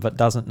someone that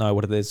doesn't know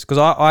what it is? Because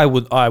I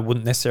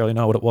wouldn't necessarily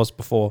know what it was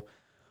before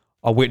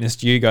I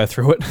witnessed you go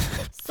through it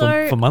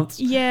for months.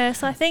 Yeah,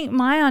 so I think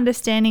my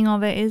understanding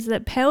of it is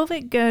that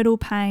pelvic girdle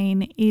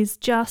pain is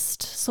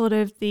just sort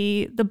of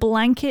the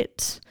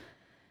blanket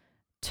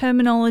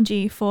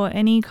terminology for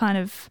any kind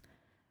of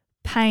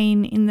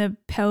pain in the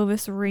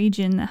pelvis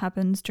region that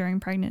happens during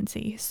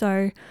pregnancy.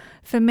 So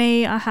for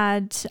me, I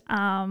had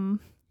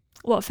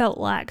what felt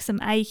like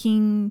some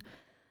aching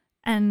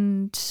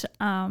and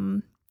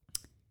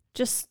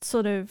just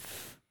sort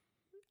of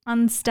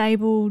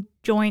unstable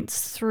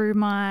joints through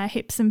my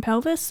hips and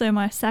pelvis. So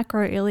my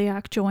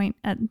sacroiliac joint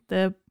at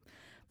the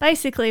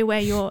basically where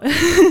your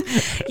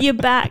your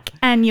back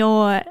and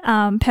your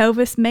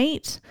pelvis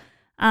meet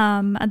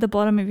at the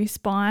bottom of your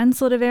spine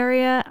sort of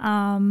area.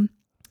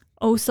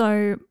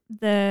 Also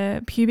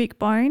the pubic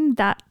bone,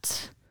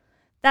 that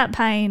that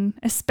pain,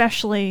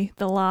 especially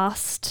the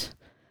last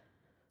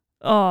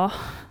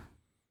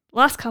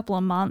couple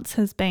of months,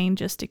 has been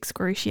just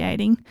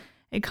excruciating.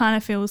 It kind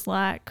of feels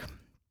like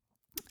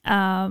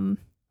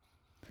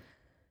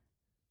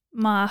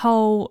my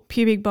whole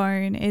pubic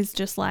bone is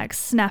just like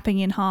snapping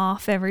in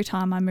half every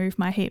time I move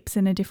my hips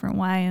in a different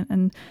way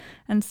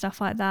and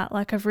stuff like that.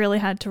 Like I've really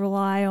had to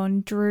rely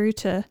on Drew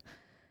to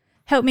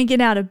help me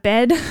get out of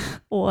bed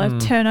or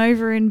turn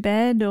over in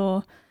bed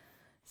or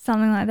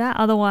something like that.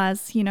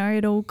 Otherwise,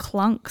 it all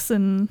clunks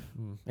and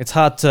it's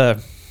hard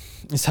to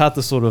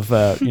sort of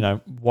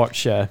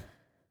watch your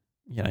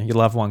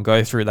loved one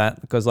go through that,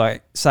 because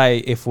like say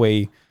if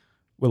we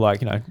were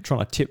like trying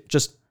to tip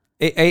just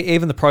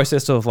even the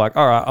process of like,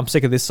 all right, I'm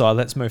sick of this side,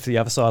 let's move to the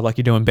other side. Like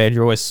you do in bed,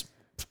 you're always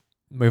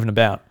moving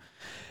about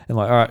and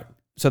like, all right,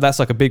 so that's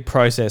like a big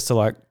process to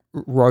like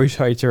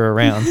rotate her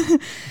around.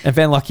 And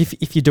then like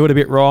if you do it a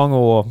bit wrong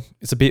or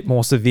it's a bit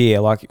more severe,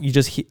 like you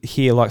just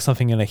hear like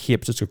something in a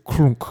hip just a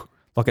crunk,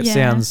 like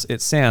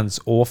it sounds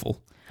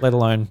awful, let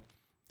alone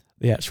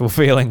the actual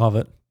feeling of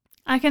it.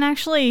 I can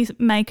actually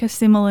make a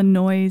similar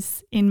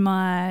noise in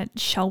my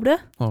shoulder.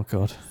 Oh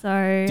God!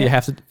 So do you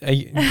have to?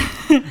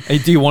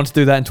 Do you want to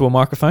do that into a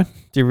microphone?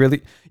 Do you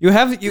really? You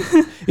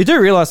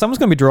do realize someone's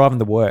going to be driving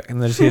to work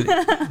and they just hear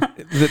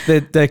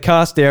the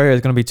cast area is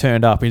going to be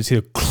turned up and you just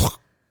hear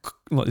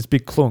like this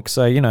big clunk.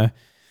 So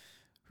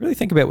really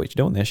think about what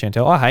you're doing there,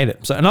 Chantelle. I hate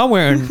it. So and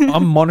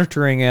I'm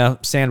monitoring our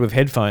sound with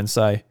headphones.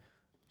 So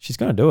she's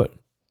going to do it.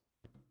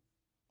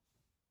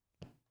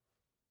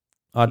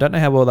 I don't know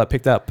how well that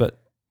picked up, but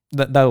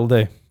that'll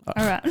do.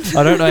 All right.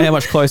 I don't know how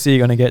much closer you're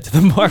going to get to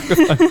the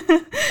microphone.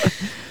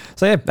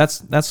 So yeah,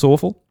 that's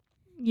awful.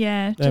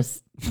 Yeah,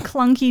 just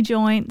clunky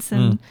joints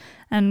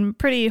and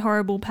pretty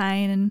horrible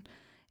pain,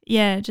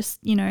 and just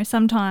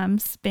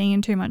sometimes being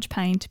in too much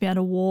pain to be able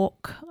to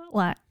walk.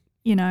 Like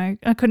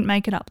I couldn't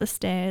make it up the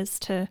stairs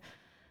to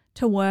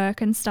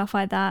work and stuff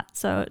like that.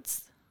 So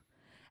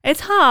it's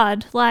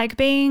hard. Like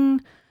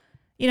being,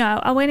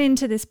 I went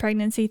into this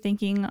pregnancy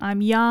thinking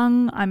I'm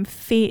young, I'm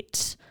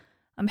fit,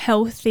 I'm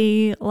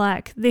healthy,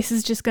 like this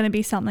is just going to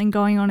be something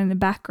going on in the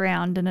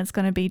background and it's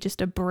going to be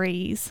just a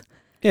breeze.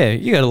 Yeah,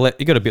 you got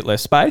a bit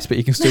less space, but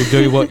you can still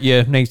do what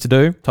you need to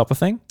do, type of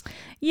thing.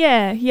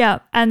 Yeah.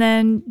 And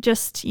then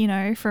just,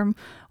 from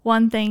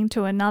one thing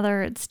to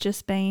another, it's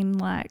just been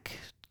like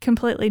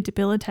completely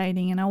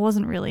debilitating, and I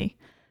wasn't really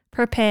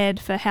prepared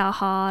for how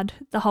hard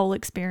the whole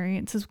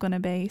experience is going to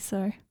be.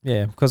 So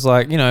yeah, because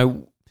like,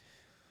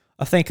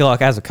 I think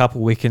like as a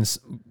couple we can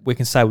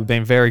say we've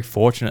been very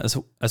fortunate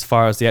as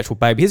far as the actual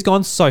baby. He's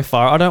gone so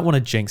far. I don't want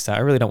to jinx that. I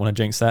really don't want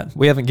to jinx that.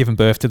 We haven't given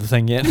birth to the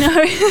thing yet.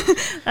 No,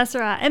 that's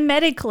right. And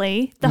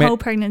medically, the whole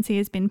pregnancy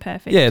has been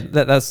perfect. Yeah,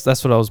 that's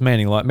what I was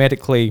meaning. Like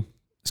medically,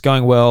 it's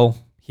going well.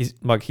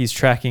 He's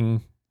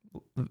tracking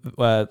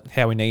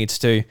how he needs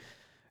to.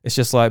 It's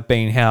just like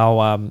being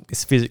how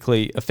it's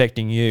physically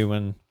affecting you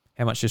and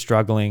how much you're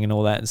struggling and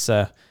all that. It's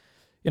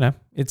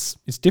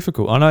it's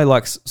difficult. I know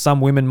like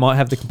some women might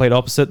have the complete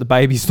opposite. The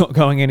baby's not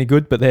going any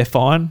good, but they're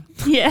fine.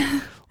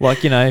 Yeah.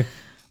 Like,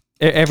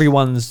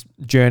 everyone's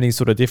journey is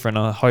sort of different.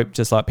 I hope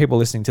just like people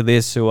listening to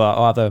this who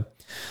are either,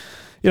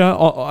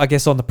 I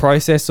guess on the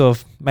process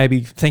of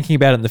maybe thinking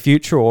about it in the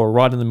future or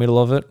right in the middle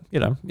of it,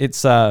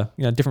 it's,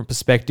 different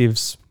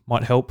perspectives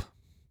might help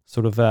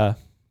sort of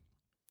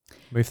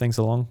move things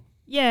along.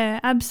 Yeah,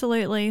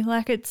 absolutely.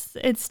 Like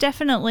it's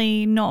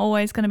definitely not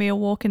always going to be a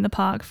walk in the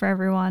park for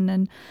everyone.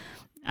 And,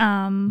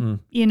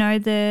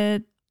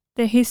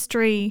 the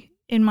history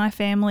in my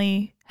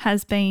family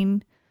has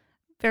been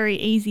very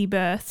easy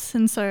births.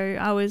 And so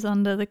I was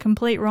under the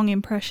complete wrong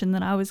impression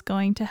that I was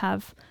going to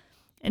have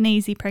an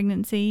easy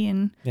pregnancy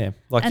and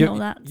all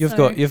that.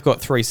 You've got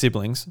 3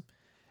 siblings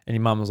and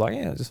your mum was like,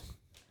 yeah, just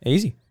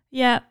easy.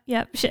 Yeah.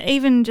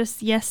 Even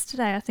just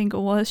yesterday, I think it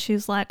was, she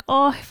was like,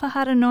 oh, if I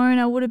had known,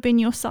 I would have been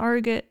your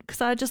surrogate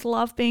because I just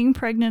love being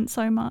pregnant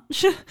so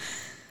much.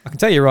 I can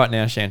tell you right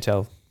now,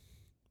 Chantelle,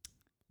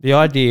 the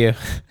idea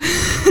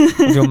of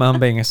your mum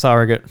being a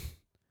surrogate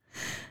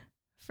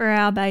for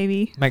our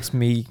baby makes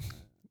me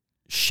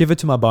shiver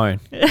to my bone.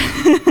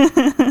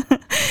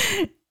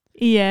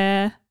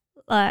 Yeah.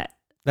 Like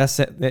that's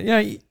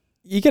it.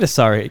 You get a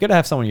surrogate. You got to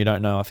have someone you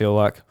don't know, I feel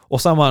like. Or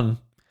someone,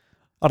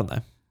 I don't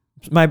know.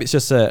 Maybe it's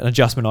just an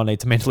adjustment I need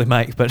to mentally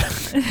make, but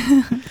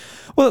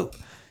well,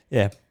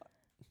 yeah.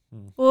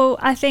 Well,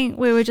 I think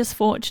we were just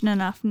fortunate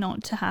enough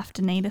not to have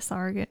to need a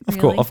surrogate.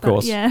 Really, of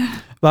course. Yeah.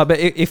 But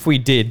if we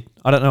did,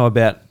 I don't know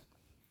about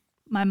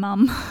my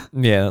mum.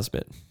 Yeah, that's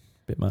a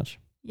bit much.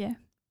 Yeah,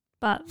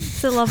 but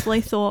it's a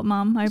lovely thought,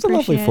 Mum. I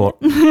appreciate it. It's a lovely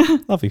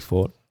thought. Lovely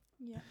thought.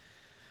 Yeah.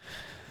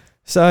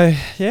 So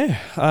yeah,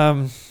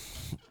 I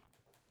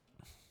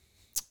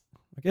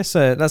guess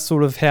that's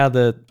sort of how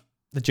the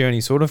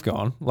journey's sort of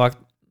gone. Like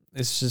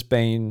it's just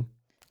been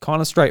kind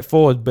of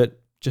straightforward,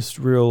 but just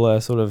real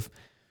sort of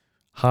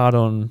hard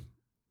on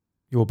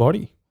your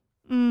body.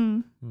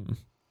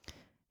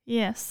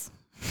 Yes.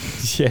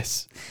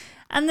 Yes.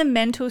 And the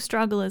mental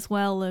struggle as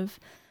well of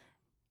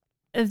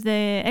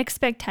the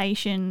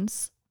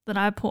expectations that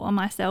I put on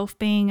myself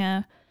being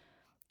a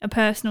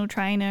personal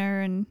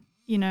trainer and,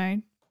 you know,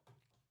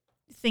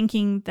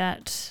 thinking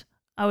that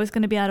I was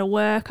going to be able to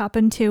work up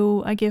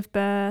until I give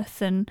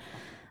birth and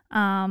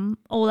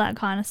all that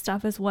kind of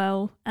stuff as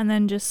well. And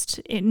then just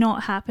it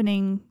not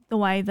happening the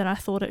way that I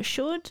thought it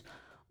should,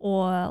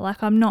 or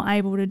like I'm not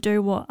able to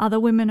do what other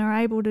women are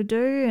able to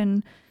do.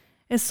 And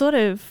it's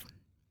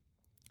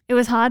it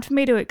was hard for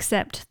me to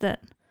accept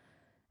that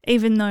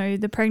even though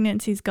the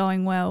pregnancy's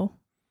going well,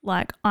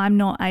 like I'm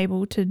not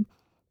able to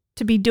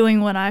be doing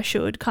what I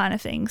should kind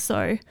of thing.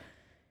 So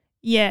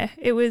yeah,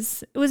 it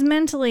was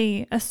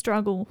mentally a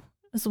struggle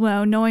as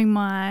well, knowing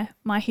my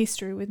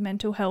history with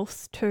mental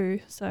health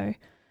too. So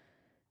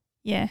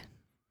yeah.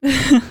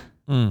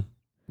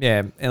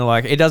 Yeah, and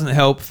like it doesn't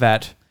help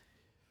that,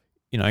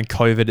 you know,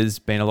 COVID has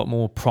been a lot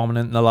more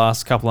prominent in the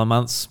last couple of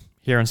months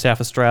here in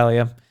South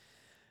Australia.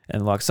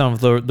 And like some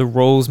of the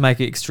rules make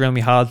it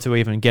extremely hard to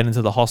even get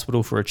into the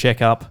hospital for a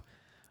checkup,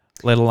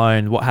 let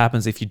alone what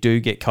happens if you do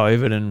get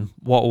COVID and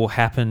what will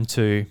happen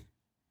to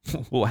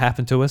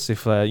us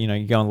if you know,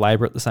 you go in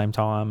labour at the same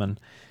time, and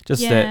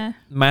just that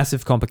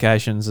massive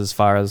complications as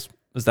far as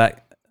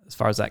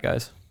that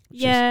goes.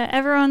 Yeah,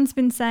 everyone's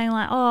been saying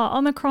like, oh,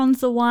 Omicron's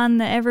the one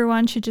that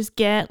everyone should just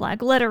get,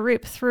 like let it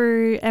rip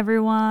through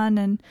everyone,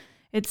 and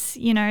it's,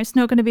 you know, it's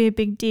not going to be a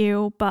big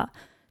deal. But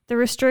the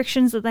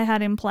restrictions that they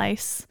had in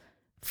place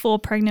for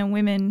pregnant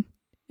women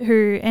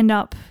who end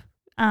up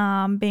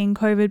being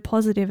COVID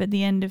positive at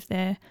the end of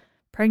their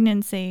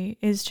pregnancy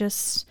is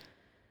just,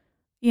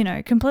 you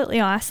know,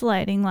 completely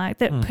isolating. Like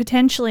that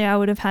potentially I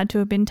would have had to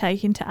have been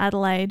taken to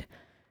Adelaide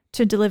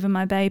to deliver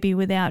my baby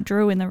without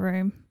Drew in the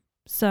room.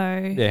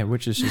 So yeah,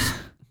 which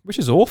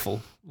is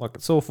awful. Like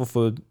it's awful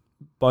for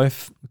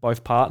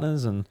both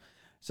partners, and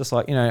it's just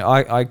like, you know,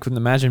 I couldn't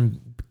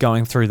imagine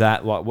going through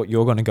that, like what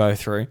you're going to go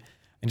through,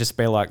 and just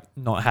be like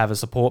not have a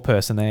support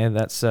person there.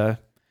 That's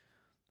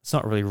it's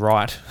not really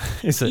right,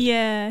 is it?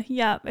 Yeah.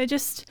 It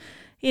just,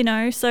 you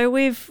know, so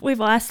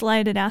we've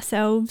isolated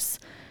ourselves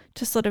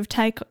to sort of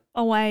take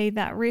away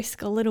that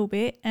risk a little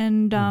bit,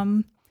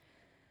 and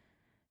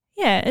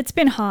yeah, it's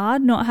been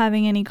hard not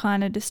having any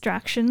kind of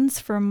distractions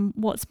from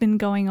what's been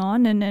going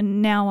on,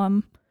 and now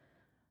I'm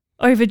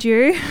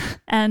overdue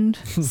and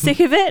sick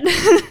of it.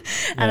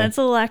 And it's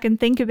all I can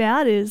think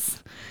about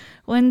is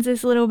when's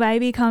this little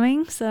baby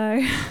coming?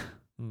 So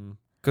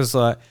because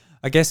I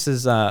guess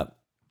as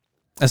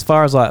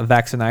far as like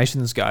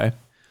vaccinations go,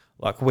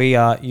 like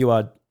you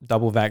are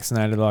double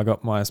vaccinated. I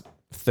got my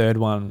third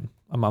one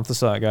a month or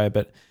so ago,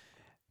 but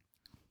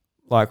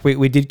like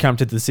we did come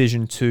to the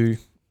decision to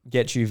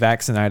get you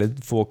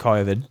vaccinated for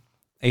COVID,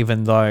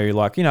 even though,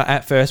 like, you know,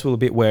 at first we were a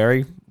bit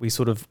wary. We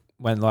sort of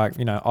went like,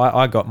 you know,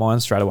 I got mine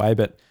straight away,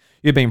 but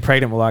you being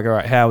pregnant, we're like, all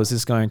right, how is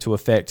this going to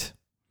affect,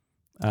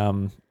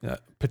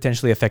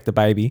 potentially affect the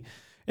baby?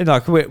 And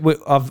like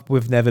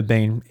we've never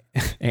been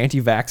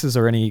anti-vaxxers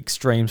or any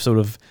extreme sort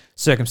of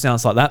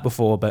circumstance like that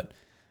before, but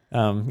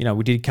you know,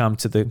 we did come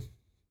to the,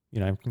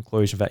 you know,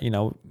 conclusion that, you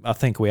know, I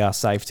think we are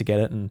safe to get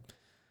it, and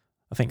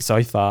I think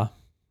so far,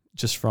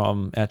 just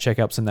from our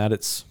checkups and that,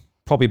 it's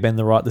probably been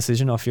the right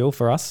decision, I feel,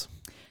 for us.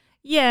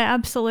 Yeah,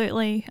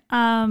 absolutely.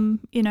 You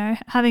know,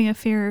 having a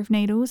fear of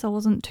needles, I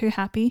wasn't too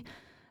happy,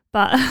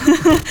 but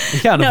you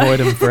can't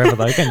avoid them forever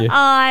though, can you?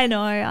 I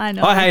know.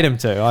 I hate them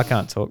too. I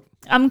can't talk.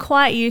 I'm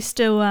quite used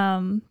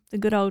to the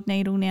good old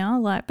needle now,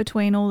 like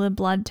between all the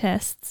blood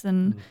tests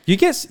and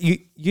you've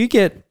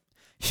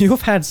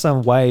had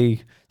some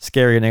way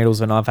scarier needles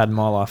than I've had in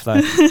my life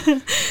though.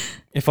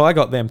 If I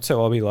got them too,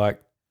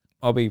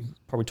 I'll be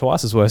probably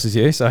twice as worse as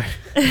you. So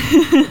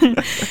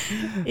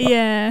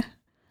yeah,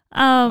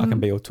 I can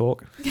be all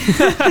talk.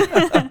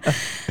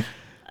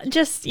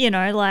 Just, you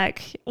know,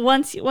 like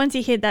once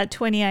you hit that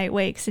 28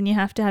 weeks and you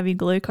have to have your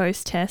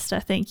glucose test, I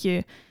think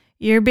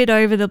you're a bit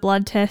over the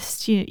blood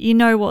test. You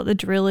know what the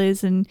drill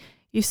is, and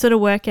you sort of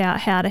work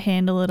out how to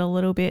handle it a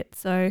little bit.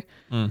 So,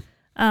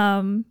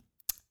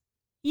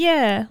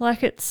 yeah,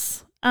 like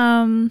it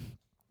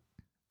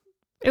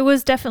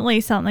was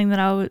definitely something that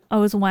I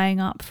was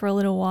weighing up for a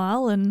little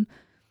while, and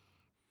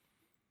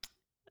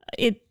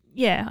I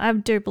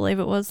do believe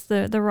it was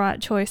the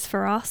right choice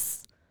for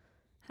us,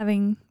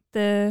 having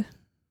the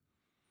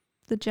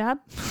jab.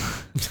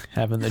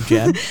 Having the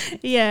jab.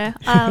 Yeah.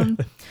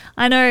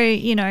 I know,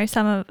 you know,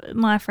 some of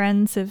my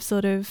friends have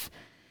sort of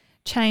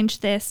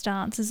changed their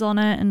stances on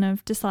it and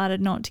have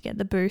decided not to get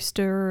the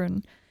booster,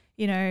 and,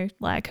 you know,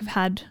 like have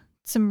had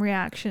some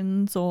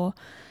reactions, or,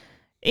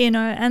 you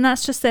know, and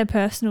that's just their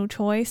personal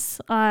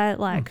choice. I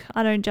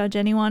don't judge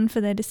anyone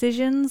for their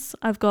decisions.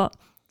 I've got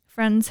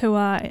friends who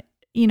are,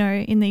 you know,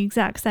 in the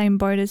exact same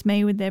boat as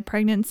me with their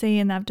pregnancy,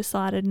 and they've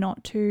decided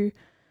not to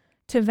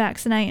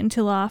vaccinate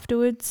until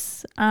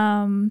afterwards.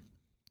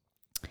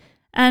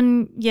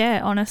 And yeah,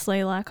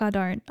 honestly, like I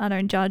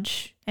don't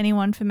judge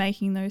anyone for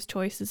making those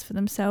choices for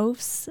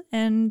themselves.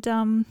 And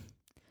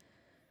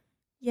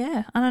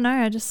yeah, I don't know.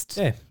 I just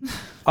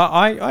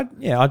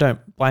I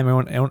don't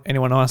blame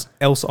anyone else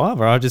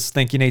either. I just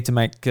think you need to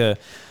make a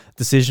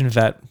decision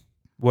that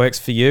works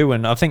for you.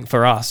 And I think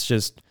for us,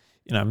 just,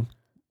 you know,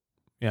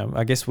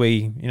 I guess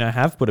we,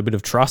 have put a bit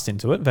of trust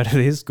into it, that it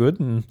is good,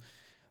 and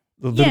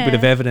a little bit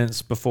of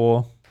evidence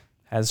before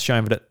has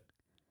shown that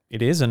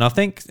it is. And I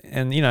think,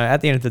 at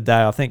the end of the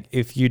day, I think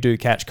if you do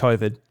catch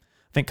COVID,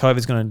 I think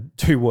COVID's going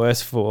to do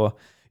worse for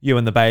you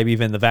and the baby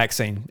than the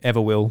vaccine ever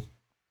will.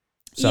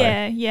 So.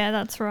 Yeah,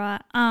 that's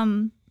right.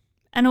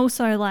 And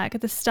also, like,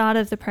 at the start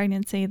of the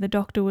pregnancy, the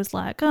doctor was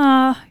like,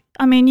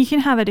 you can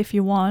have it if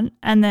you want.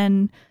 And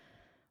then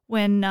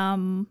when,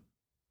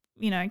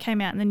 it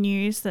came out in the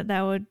news that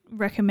they were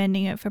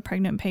recommending it for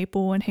pregnant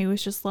people, and he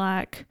was just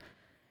like,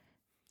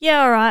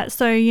 yeah, all right,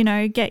 so,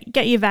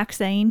 get your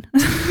vaccine.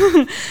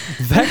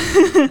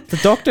 The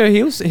doctor,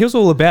 he was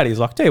all about it. He's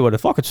like, tell you what,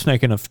 if I could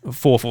sneak in a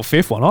fourth or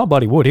fifth one, I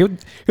bloody would.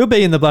 He'll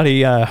be in the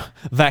bloody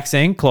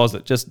vaccine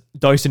closet just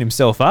dosing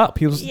himself up.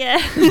 He was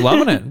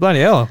loving it. Bloody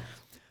hell.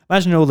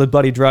 Imagine all the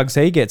bloody drugs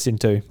he gets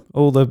into.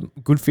 All the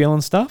good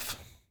feeling stuff,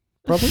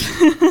 probably.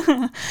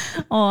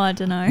 I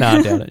don't know. No,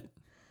 I doubt it.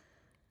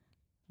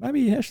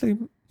 Maybe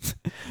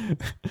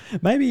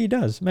he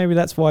does. Maybe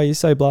that's why he's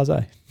so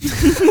blasé.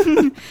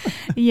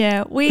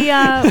 Yeah,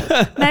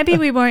 maybe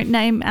we won't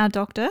name our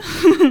doctor.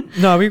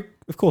 No,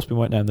 of course we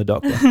won't name the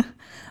doctor.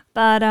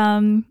 But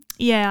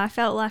I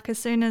felt like as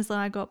soon as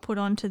I got put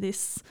onto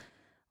this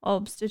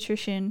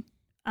obstetrician,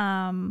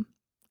 I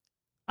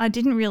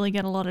didn't really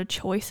get a lot of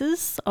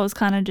choices. I was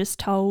kind of just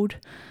told,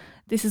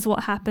 this is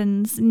what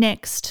happens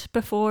next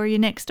before your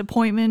next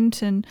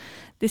appointment, and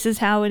this is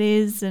how it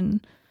is,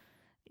 and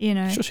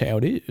it's just how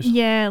it is.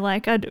 Yeah,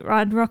 like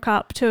I'd rock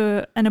up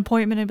to an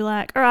appointment and be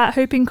like, all right,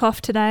 whooping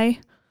cough today.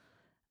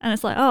 And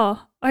it's like,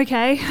 oh,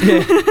 okay.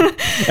 Yeah.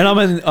 And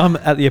I'm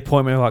at the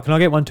appointment, like, can I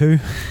get one too?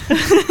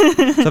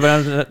 So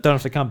I don't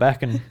have to come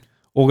back and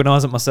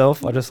organise it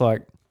myself. I just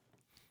like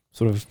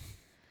sort of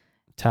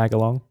tag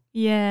along.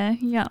 Yeah.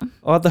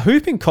 Oh, the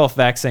whooping cough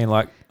vaccine,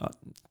 like, I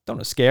don't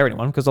want to scare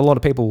anyone, because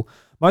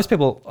most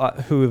people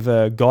who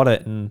have got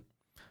it and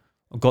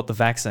got the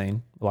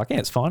vaccine are like, yeah,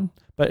 it's fine.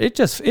 But it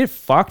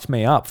fucked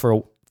me up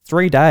for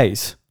 3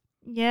 days.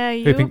 Yeah,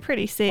 you were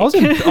pretty sick.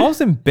 I was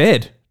in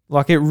bed.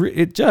 Like,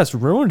 it just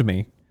ruined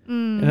me.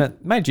 And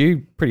it made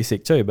you pretty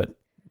sick too, but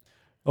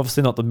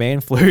obviously not the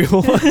man flu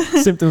or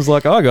symptoms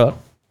like I got.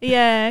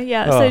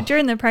 Yeah. Oh. So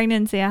during the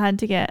pregnancy, I had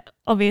to get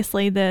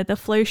obviously the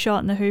flu shot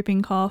and the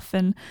whooping cough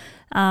and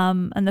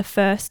the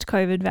first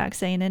COVID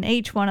vaccine, and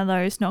each one of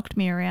those knocked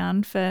me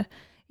around for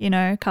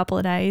a couple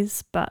of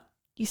days, but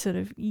you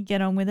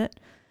get on with it.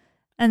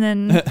 And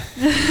then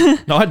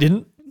no, I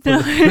didn't.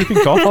 The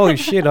whooping cough, holy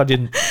shit, I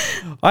didn't.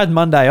 I had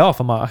Monday off.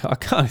 I'm like, I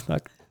can't.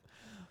 Like,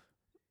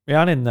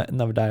 I need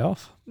another day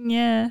off.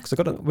 Yeah,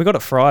 because we got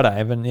it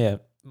Friday, and then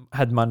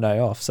had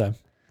Monday off. So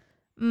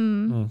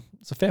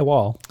it's a fair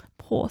while.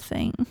 Poor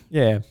thing.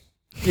 Yeah.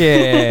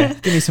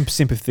 Give me some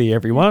sympathy,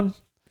 everyone.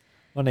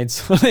 I need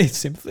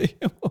sympathy.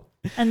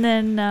 And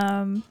then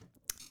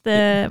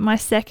my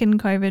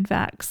second COVID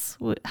vax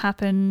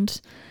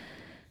happened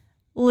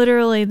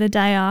literally the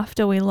day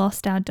after we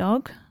lost our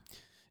dog.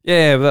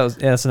 Yeah,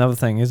 that's another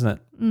thing, isn't it?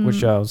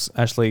 Which I was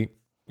actually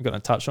going to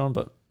touch on,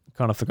 but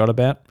kind of forgot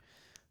about.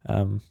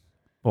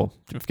 Well,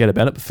 didn't forget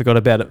about it, but forgot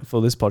about it for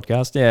this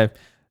podcast. Yeah,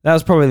 that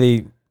was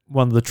probably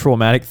one of the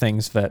traumatic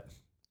things that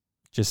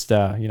just,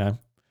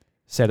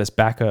 set us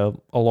back a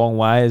long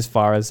way as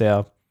far as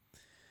our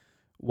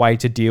way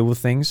to deal with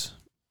things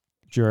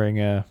during,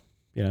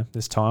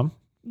 this time.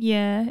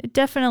 Yeah, it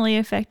definitely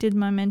affected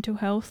my mental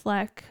health,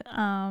 like,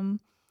 and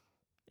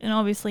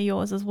obviously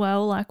yours as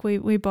well. Like,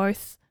 we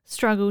both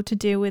struggled to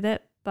deal with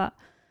it, but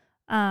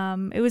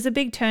it was a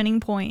big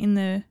turning point in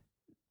the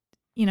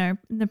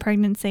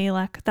pregnancy.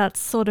 Like,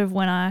 that's sort of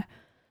when I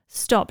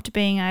stopped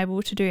being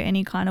able to do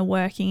any kind of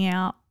working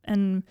out,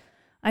 and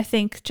I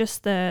think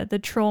just the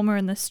trauma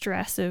and the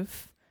stress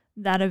of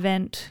that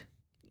event,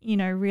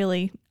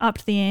 really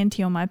upped the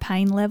ante on my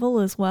pain level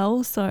as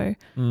well. So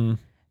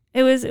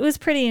it was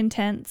pretty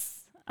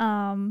intense.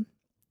 It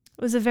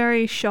was a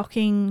very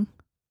shocking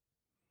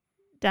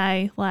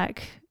day.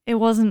 Like, she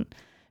wasn't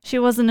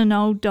an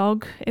old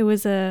dog. It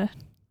was an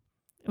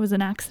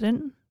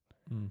accident.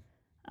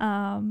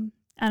 And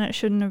it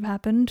shouldn't have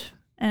happened.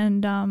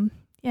 And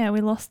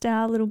we lost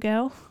our little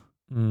girl.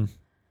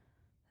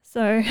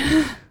 So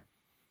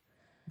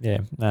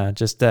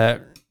just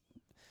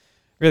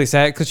really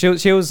sad, because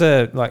she was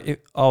I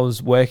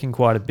was working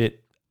quite a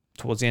bit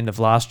towards the end of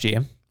last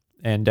year,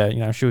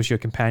 and she was your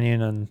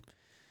companion and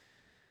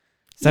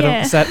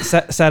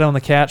sat on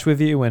the couch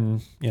with you,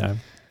 and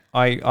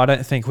I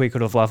don't think we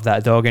could have loved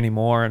that dog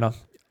anymore, and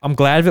I'm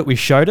glad that we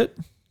showed it.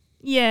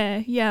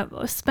 Yeah,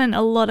 I spent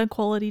a lot of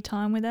quality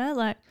time with her.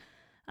 Like,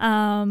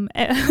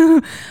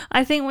 I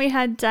think we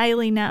had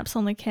daily naps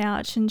on the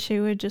couch, and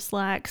she would just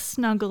like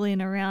snuggle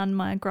in around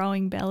my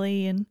growing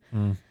belly, and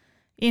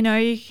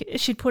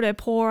she'd put her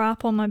paw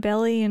up on my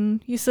belly,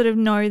 and you sort of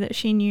know that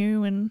she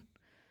knew, and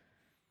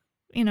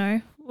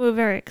we were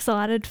very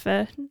excited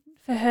for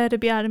her to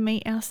be able to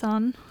meet our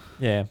son.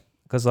 Yeah,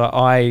 because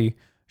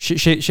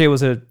she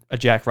was a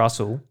Jack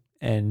Russell,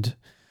 and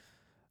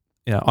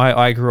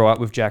I grew up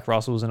with Jack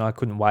Russells, and I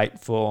couldn't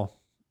wait for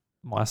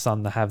my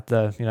son to have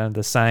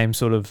the same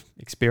sort of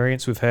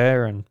experience with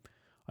her, and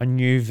I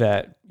knew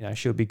that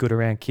she'll be good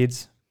around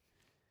kids,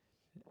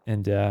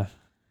 and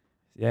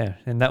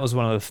and that was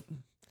one of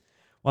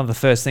the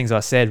first things I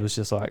said was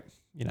just like,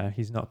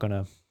 he's not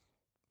gonna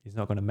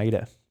meet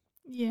her.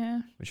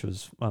 Yeah. Which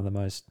was one of the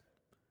most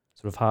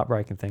sort of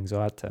heartbreaking things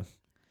I had to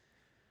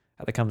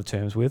come to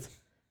terms with.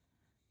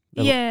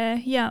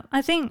 Yeah.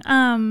 I think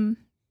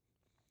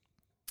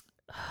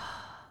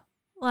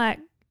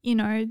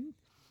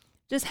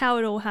just how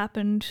it all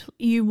happened,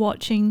 you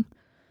watching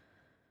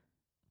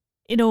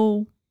it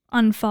all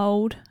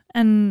unfold,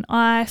 and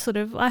I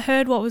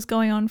heard what was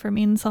going on from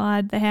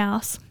inside the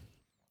house,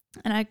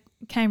 and I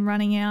came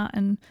running out,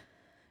 and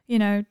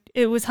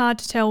it was hard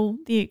to tell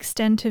the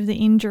extent of the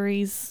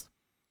injuries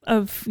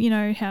of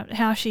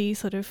how she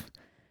sort of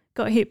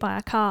got hit by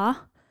a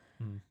car.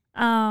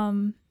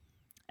 And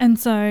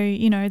so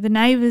the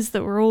neighbours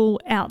that were all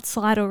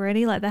outside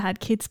already, like they had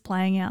kids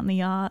playing out in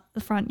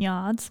the front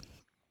yards,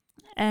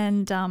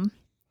 and so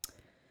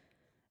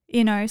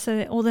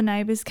all the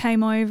neighbours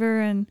came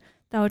over and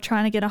they were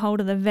trying to get a hold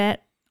of the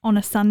vet on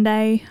a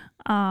Sunday,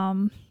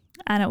 and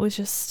it was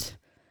just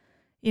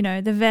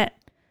the vet,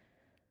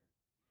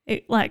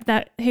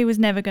 he was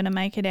never going to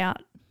make it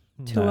out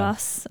to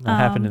us. That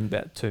happened in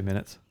about 2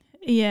 minutes.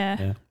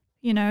 Yeah.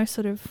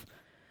 Sort of.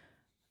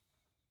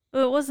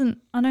 Well, it wasn't.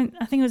 I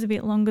think it was a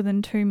bit longer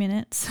than 2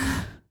 minutes.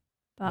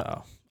 But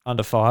no,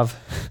 under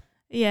 5.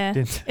 Yeah,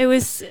 it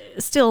was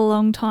still a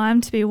long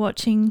time to be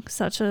watching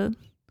such a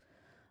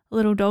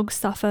little dog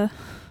suffer.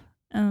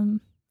 And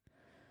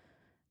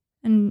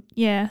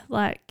yeah,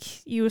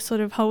 like you were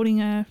sort of holding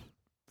her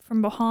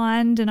from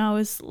behind, and I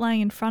was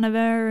laying in front of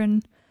her,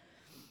 and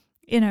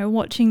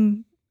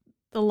watching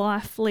the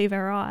life leave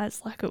her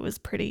eyes. Like it was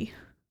pretty.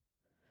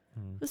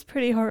 It was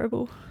pretty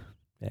horrible.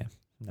 Yeah,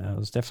 no, it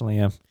was definitely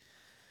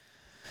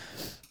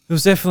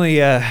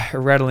a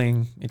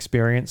rattling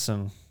experience,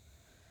 and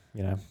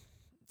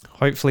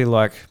hopefully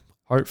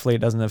it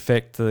doesn't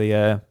affect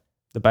the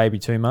baby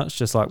too much,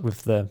 just like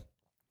with the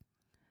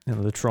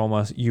the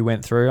trauma you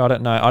went through. I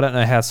don't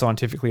know how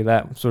scientifically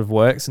that sort of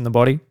works in the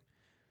body,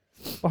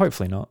 but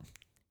hopefully not.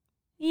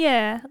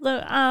 Yeah,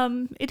 look,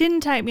 it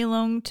didn't take me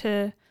long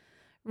to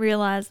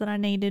realize that I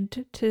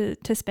needed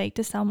to speak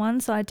to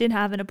someone, so I did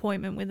have an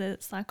appointment with a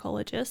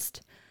psychologist.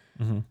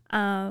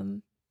 Mm-hmm.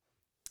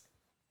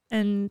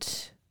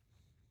 And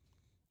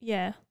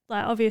yeah,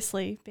 like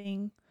obviously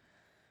being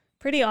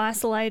pretty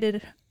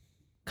isolated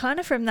kind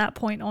of from that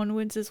point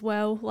onwards as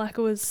well. Like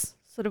it was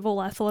sort of all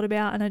I thought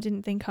about, and I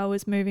didn't think I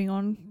was moving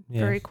on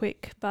very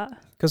quick. But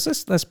because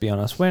let's be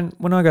honest,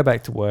 when I go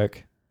back to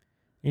work,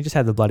 you just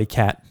had the bloody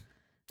cat.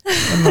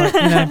 Like,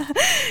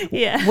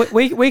 yeah,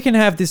 we can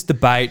have this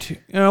debate.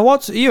 Are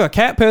you a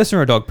cat person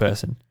or a dog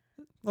person?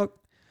 Look,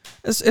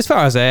 as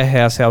far as our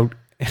household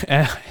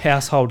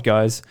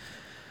goes,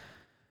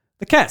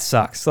 the cat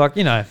sucks. Like,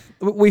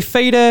 we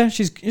feed her.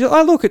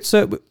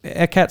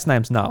 Our cat's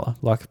name's Nala,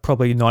 like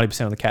probably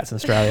 90% of the cats in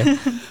Australia.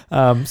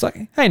 It's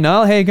like, hey,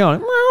 Nala, how you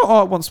going? Oh,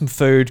 I want some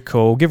food.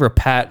 Cool. Give her a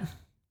pat.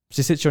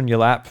 She sits on your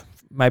lap,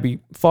 maybe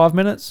 5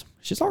 minutes.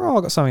 She's like, oh,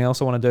 I've got something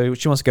else I want to do.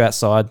 She wants to go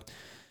outside.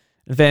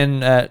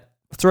 Then at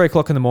 3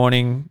 o'clock in the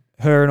morning,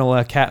 her and all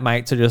her cat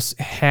mates are just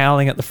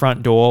howling at the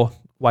front door,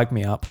 wake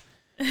me up.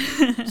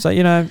 So,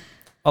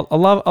 I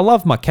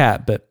love my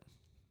cat, but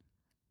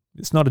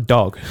it's not a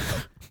dog.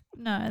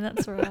 No,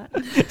 that's right.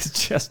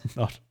 It's just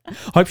not. I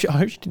hope she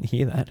didn't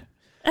hear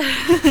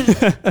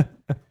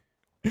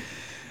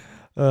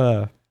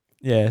that.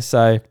 Yeah,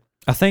 so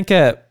I think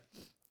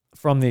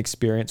from the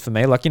experience for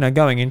me, like,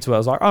 going into it, I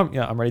was like,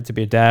 I'm ready to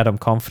be a dad. I'm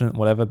confident,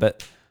 whatever.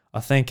 But I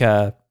think,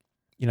 how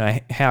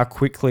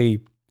quickly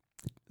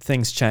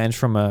things change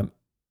from a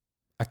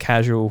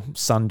casual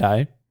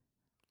Sunday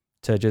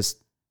to just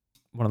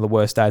one of the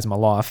worst days of my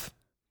life,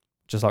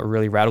 just like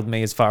really rattled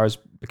me as far as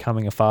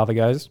becoming a father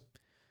goes.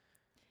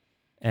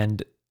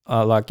 And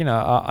I'm a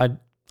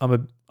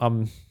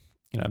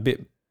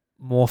bit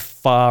more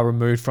far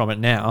removed from it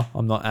now.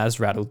 I'm not as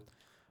rattled,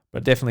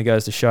 but it definitely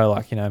goes to show,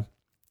 like,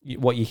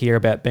 what you hear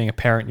about being a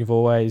parent. You've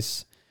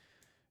always,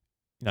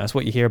 it's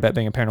what you hear about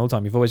being a parent all the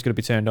time. You've always got to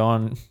be turned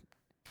on.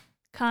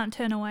 Can't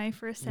turn away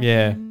for a second.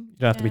 Yeah, you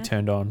don't have to be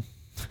turned on.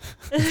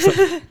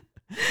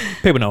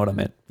 People know what I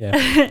meant. Yeah.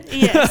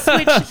 Yeah,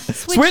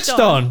 switched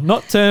on,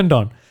 not turned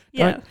on.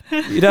 Yeah.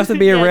 You'd have to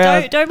be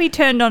aroused. Don't be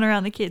turned on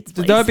around the kids,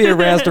 please. Don't be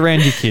aroused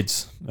around your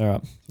kids. All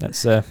right.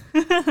 That's do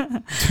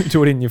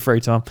it in your free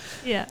time.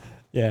 Yeah.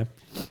 Yeah.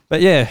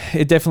 But yeah,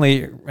 it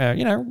definitely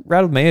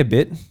rattled me a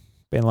bit.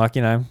 Being like,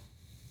 I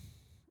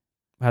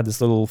had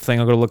this little thing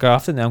I've got to look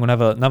after. Now I'm gonna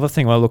have another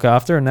thing I look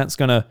after, and that's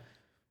gonna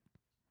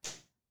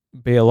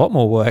be a lot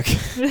more work.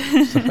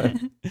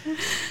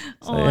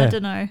 I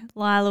don't know.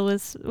 Lila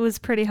was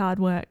pretty hard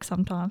work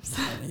sometimes.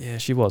 Yeah,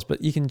 she was.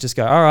 But you can just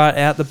go, all right,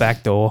 out the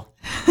back door.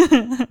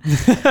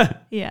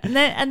 Yeah,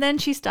 and then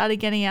she started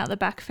getting out the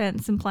back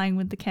fence and playing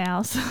with the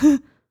cows.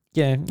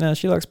 Yeah, no,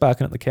 she likes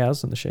barking at the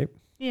cows and the sheep.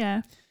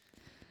 Yeah.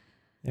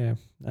 Yeah,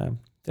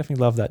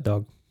 definitely love that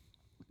dog.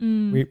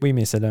 We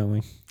miss her, don't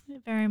we?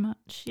 very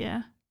much,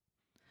 yeah.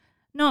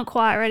 Not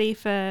quite ready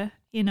for,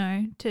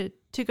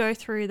 to go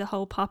through the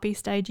whole puppy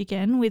stage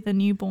again with a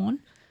newborn.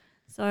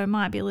 So it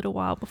might be a little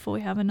while before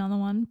we have another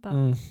one.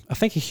 But I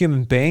think a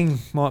human being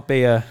might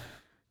be it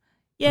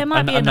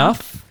might be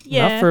enough.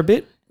 Yeah. Enough for a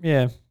bit.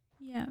 Yeah.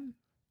 Yeah.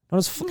 Not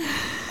as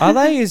are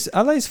they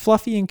as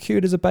fluffy and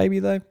cute as a baby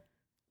though?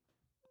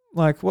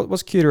 Like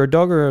what's cuter, a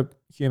dog or a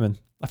human?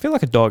 I feel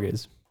like a dog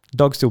is.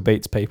 Dog still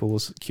beats people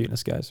as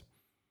cuteness goes.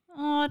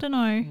 Oh, I don't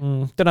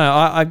know. Don't know.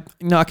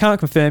 I can't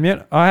confirm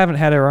yet. I haven't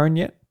had her own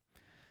yet.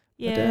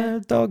 Yeah.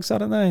 But, dogs, I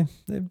don't know.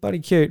 They're bloody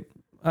cute.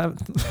 I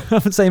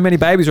haven't seen many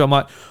babies where I'm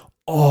like,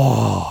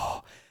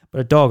 oh.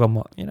 But a dog, I'm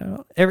like,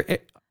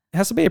 it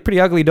has to be a pretty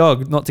ugly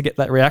dog not to get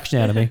that reaction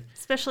out of me.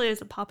 Especially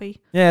as a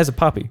puppy. Yeah, as a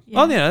puppy.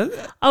 Yeah.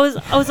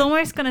 Oh, I was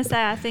almost going to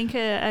say I think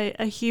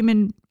a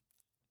human,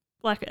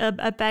 like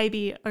a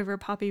baby over a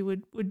puppy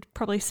would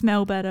probably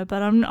smell better,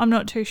 but I'm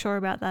not too sure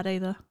about that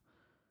either.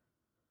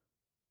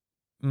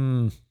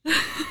 Who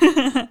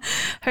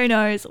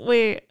knows?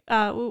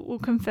 We'll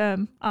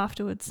confirm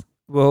afterwards.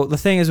 Well, the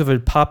thing is with a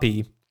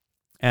puppy,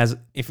 as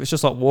if it's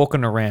just like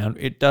walking around,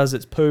 it does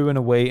its poo and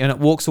a wee and it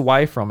walks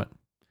away from it.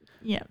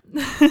 Yeah.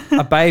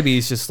 A baby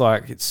is just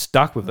like it's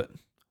stuck with it.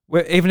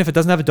 Even if it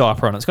doesn't have a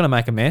diaper on, it's going to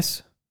make a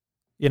mess.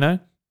 Even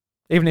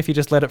if you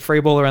just let it free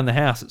ball around the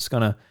house, it's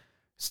going to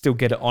still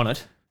get it on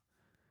it.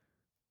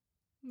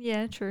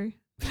 Yeah, true.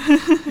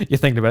 You're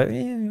thinking about it.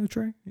 Yeah,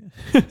 true.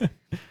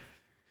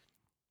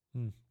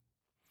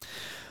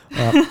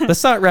 Yeah. Let's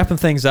start wrapping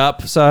things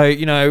up.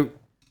 So,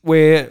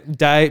 we're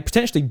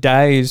potentially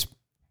days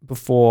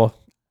before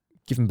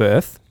giving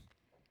birth.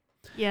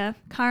 Yeah,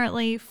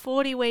 currently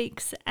 40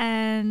 weeks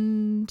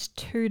and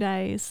 2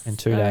 days. And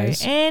 2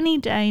 days. Any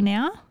day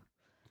now.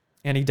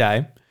 Any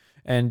day.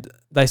 And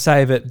they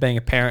say that being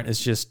a parent is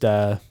just,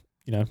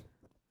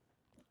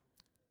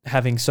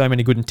 having so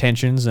many good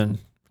intentions and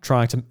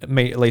trying to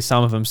meet at least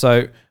some of them.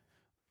 So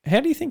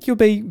how do you think you'll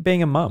be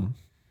being a mum?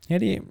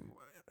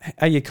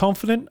 Are you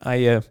confident? Are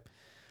you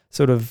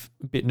sort of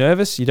a bit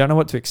nervous? You don't know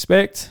what to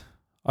expect?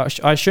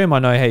 I assume I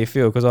know how you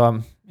feel because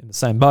I'm in the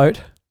same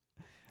boat.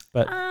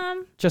 But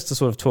just to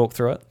sort of talk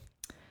through it.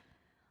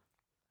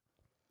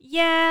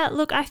 Yeah,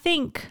 look, I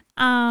think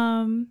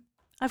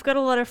I've got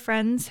a lot of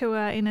friends who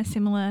are in a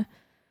similar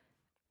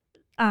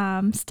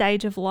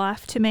stage of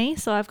life to me.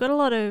 So I've got a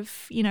lot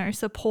of,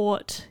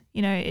 support.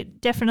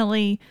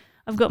 Definitely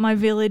I've got my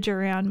village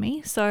around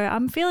me. So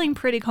I'm feeling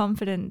pretty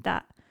confident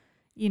that,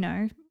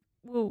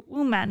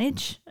 we'll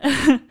manage.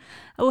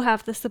 We'll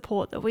have the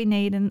support that we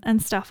need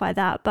and stuff like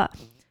that. But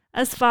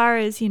as far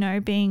as,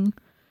 being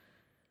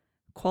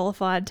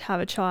qualified to have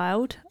a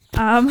child.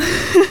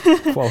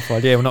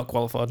 Qualified, yeah, we're not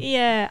qualified.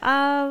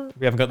 Yeah.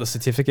 We haven't got the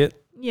certificate.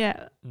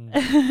 Yeah.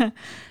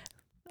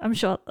 I'm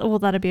sure, well,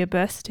 that'd be a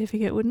birth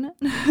certificate, wouldn't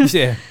it?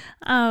 Yeah.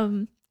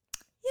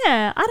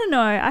 Yeah, I don't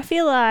know. I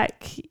feel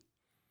like,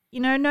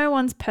 no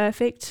one's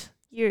perfect.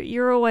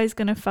 You're always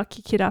going to fuck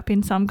your kid up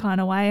in some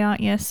kind of way,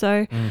 aren't you?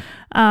 So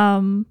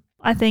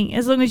I think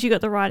as long as you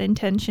got the right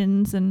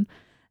intentions and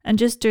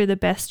just do the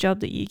best job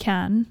that you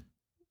can,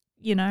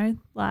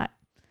 like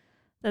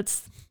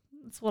that's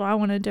what I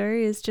want to do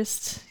is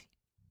just,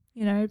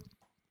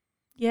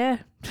 yeah.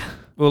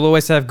 We'll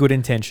always have good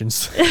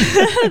intentions.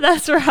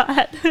 That's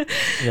right.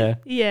 Yeah.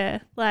 Yeah,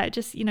 like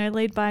just,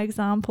 lead by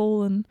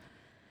example and,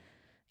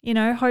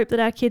 hope that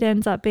our kid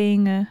ends up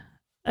being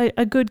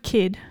a good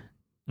kid,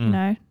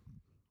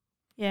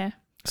 Yeah.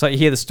 So you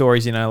hear the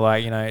stories,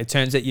 it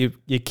turns out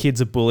your kid's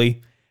a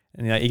bully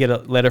and you get a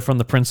letter from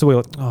the principal,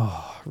 you're like,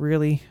 oh,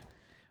 really?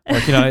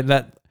 Like,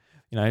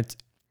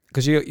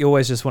 because you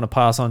always just want to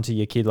pass on to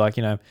your kid, like,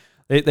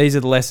 these are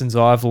the lessons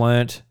I've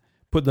learnt,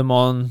 put them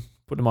on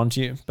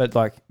to you. But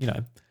like,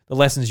 the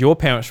lessons your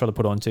parents try to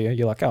put on to you,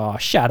 you're like, oh,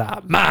 shut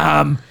up,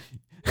 Mum.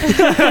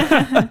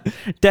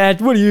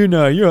 Dad, what do you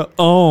know? You're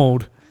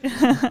old.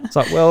 It's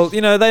like, well,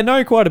 they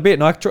know quite a bit.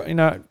 And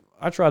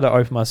I try to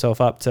open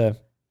myself up to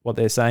what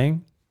they're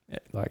saying,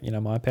 like,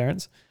 my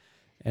parents.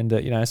 And,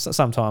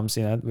 sometimes,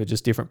 we're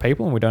just different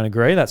people and we don't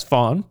agree. That's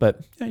fine.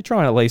 But you try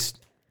and at least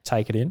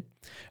take it in.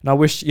 And I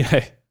wish, your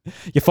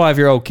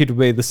 5-year-old kid would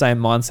be the same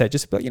mindset.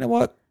 Just be like, you know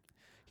what?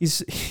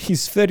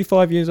 He's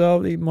 35 years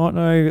old. He might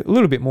know a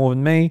little bit more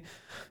than me.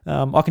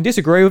 I can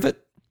disagree with it,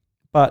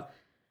 but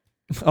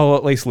I'll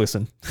at least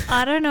listen.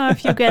 I don't know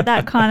if you get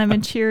that kind of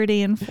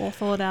maturity and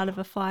forethought out of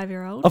a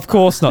 5-year-old. Of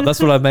course not.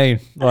 That's what I mean.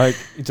 Like,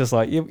 it's just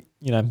like, you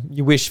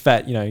wish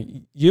that,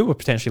 you were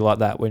potentially like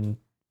that when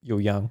you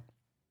were young.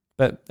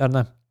 But I don't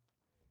know.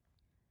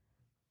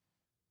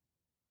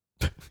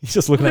 He's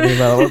just looking at me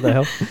like, what the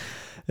hell?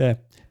 Yeah.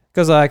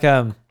 Because like,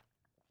 I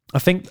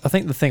think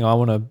the thing I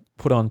want to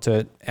put on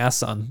to our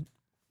son,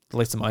 at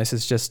least the most,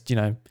 is just,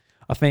 I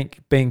think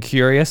being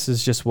curious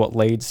is just what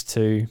leads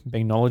to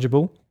being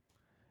knowledgeable.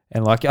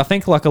 And like, I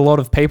think like a lot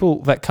of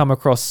people that come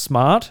across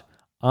smart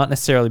aren't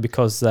necessarily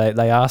because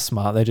they are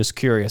smart. They're just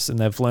curious and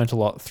they've learnt a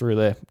lot through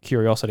their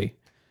curiosity.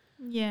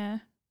 Yeah.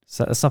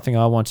 So that's something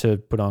I want to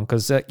put on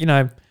because,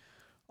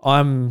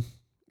 I'm,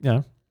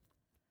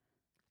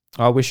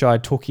 I wish I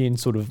took in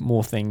sort of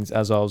more things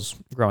as I was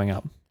growing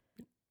up.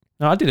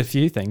 No, I did a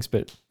few things,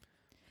 but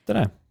I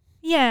don't know.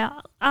 Yeah,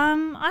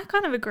 I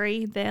kind of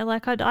agree there.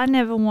 Like, I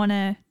never want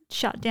to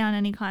shut down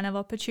any kind of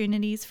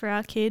opportunities for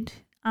our kid.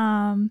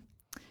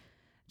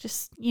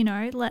 Just,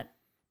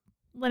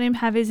 let him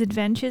have his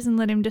adventures and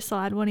let him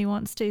decide what he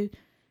wants to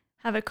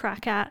have a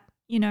crack at.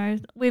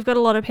 We've got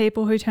a lot of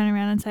people who turn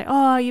around and say,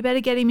 oh, you better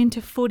get him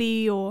into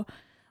footy or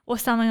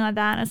something like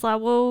that. And it's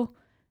like, well,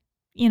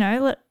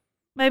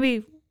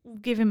 maybe we'll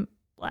give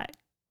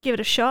it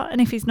a shot.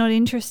 And if he's not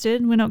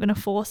interested, we're not going to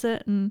force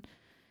it. And,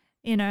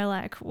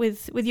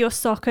 with your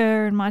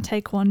soccer and my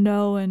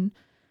taekwondo and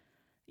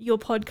your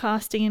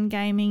podcasting and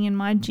gaming and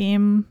my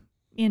gym,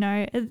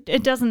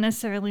 it doesn't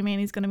necessarily mean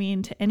he's going to be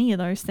into any of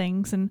those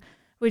things. And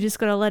we just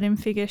got to let him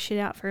figure shit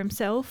out for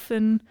himself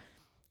and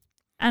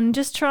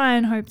just try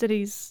and hope that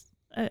he's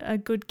a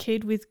good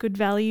kid with good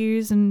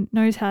values and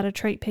knows how to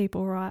treat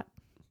people right.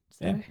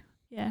 So,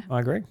 yeah. I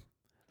agree.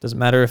 Doesn't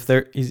matter if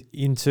they're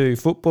into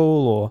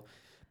football or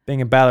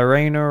being a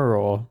ballerina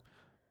or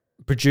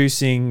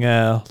producing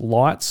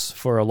lights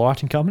for a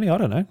lighting company. I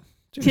don't know.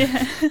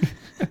 Yeah.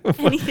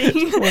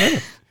 Anything.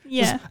 Whatever.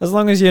 Yeah. As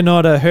long as you're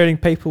not hurting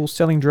people,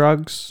 selling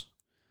drugs,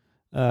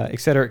 et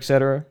cetera, et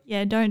cetera.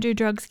 Yeah, don't do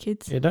drugs,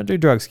 kids. Yeah, don't do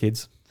drugs,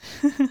 kids.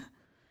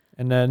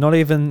 And not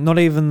even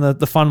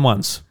the fun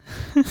ones.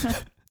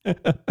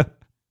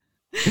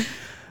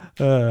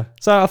 So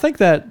I think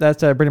that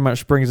pretty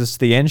much brings us to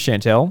the end,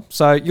 Chantelle.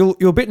 So you're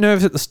a bit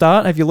nervous at the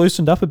start. Have you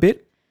loosened up a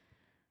bit?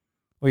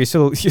 Well, you're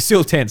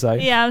still tense, eh?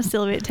 Yeah, I'm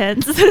still a bit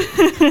tense.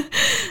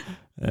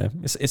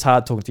 It's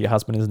hard talking to your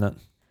husband, isn't it?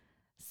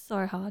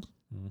 So hard.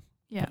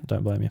 Yeah.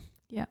 Don't blame you.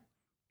 Yeah.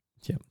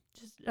 Yeah.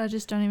 I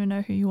just don't even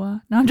know who you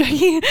are. No, I'm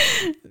joking.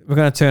 We're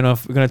gonna turn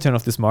off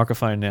this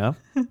microphone now,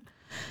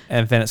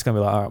 and then it's gonna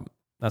be like, all right,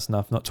 that's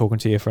enough. Not talking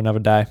to you for another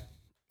day.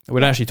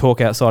 We don't actually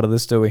talk outside of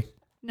this, do we?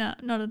 No,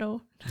 not at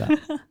all. No.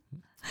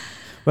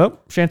 Well,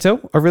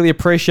 Chantelle, I really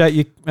appreciate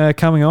you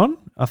coming on.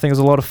 I think it was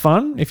a lot of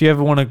fun. If you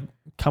ever want to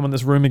come in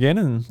this room again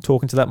and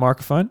talk into that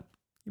microphone,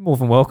 you're more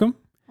than welcome.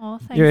 Oh,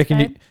 thanks, you reckon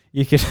babe.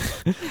 you could?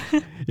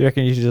 You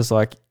reckon you should just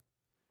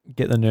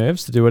get the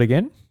nerves to do it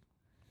again?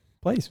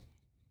 Please.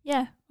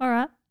 Yeah. All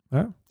right. All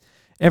right.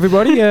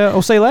 Everybody,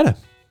 I'll see you later.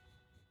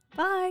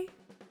 Bye.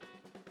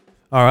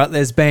 All right,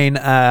 there's been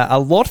a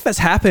lot that's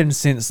happened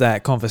since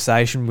that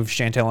conversation with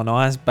Chantelle and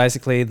I.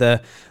 Basically,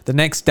 the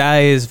next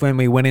day is when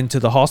we went into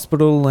the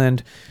hospital,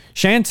 and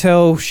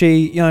Chantelle,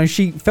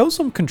 she felt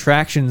some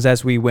contractions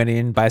as we went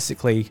in,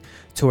 basically,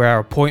 to our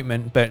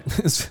appointment, but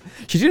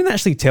she didn't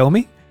actually tell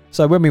me.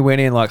 So when we went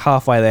in,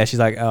 halfway there, she's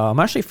like, "Oh, I'm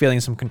actually feeling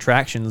some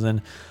contractions,"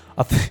 and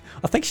I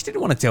think she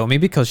didn't want to tell me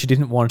because she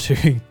didn't want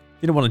to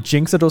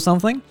jinx it or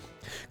something.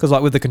 Because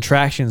with the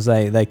contractions,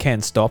 they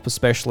can stop,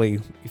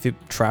 especially if you're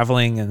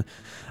traveling and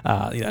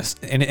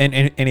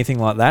anything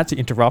like that to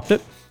interrupt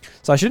it.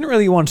 So I shouldn't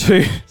really want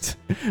to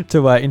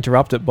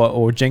interrupt it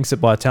or jinx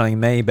it by telling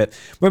me. But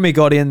when we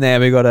got in there,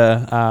 we got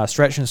a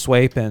stretch and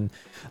sweep, and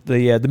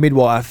the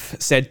midwife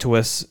said to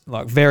us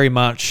very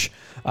much,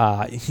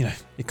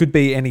 it could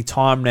be any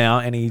time now,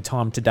 any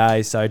time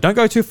today. So don't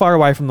go too far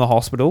away from the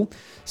hospital,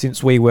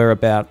 since we're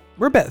about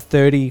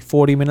 30,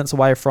 40 minutes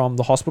away from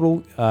the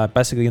hospital,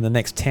 basically in the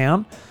next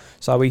town.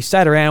 So we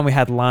sat around, we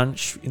had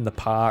lunch in the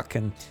park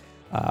and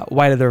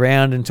waited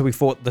around until we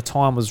thought the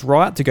time was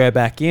right to go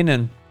back in.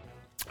 And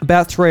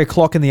about 3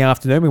 o'clock in the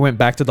afternoon, we went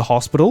back to the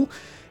hospital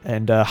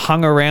and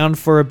hung around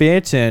for a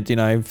bit, and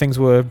things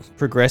were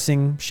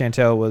progressing.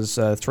 Chantelle was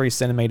 3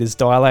 centimeters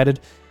dilated.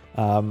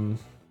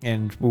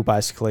 And we're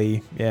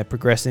basically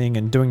progressing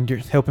and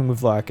helping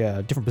with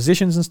different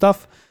positions and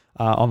stuff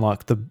on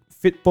the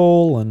fit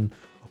ball and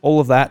all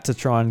of that to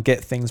try and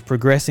get things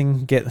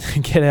progressing, get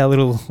our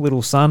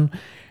little son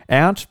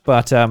out.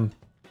 But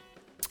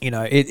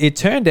it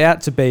turned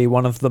out to be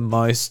one of the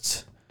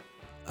most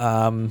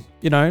the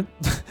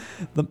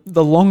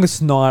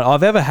longest night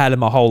I've ever had in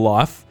my whole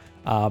life.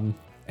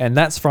 And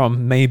that's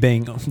from me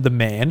being the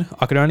man.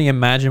 I could only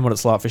imagine what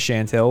it's like for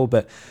Chantelle,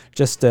 but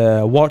just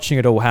watching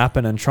it all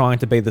happen and trying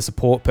to be the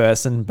support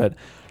person, but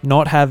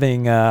not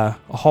having a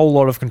whole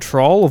lot of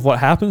control of what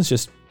happens,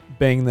 just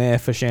being there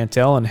for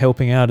Chantelle and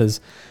helping out as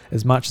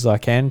much as I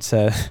can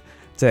to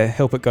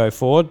help it go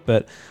forward.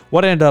 But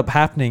what ended up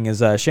happening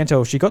is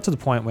Chantelle, she got to the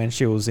point when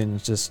she was in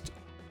just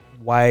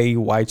way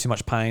too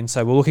much pain.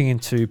 So we're looking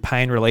into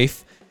pain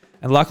relief.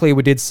 And luckily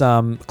we did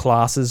some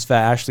classes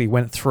that actually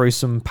went through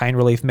some pain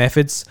relief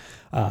methods.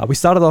 We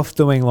started off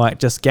doing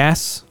just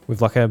gas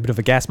with a bit of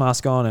a gas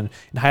mask on and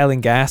inhaling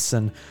gas,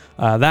 and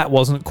that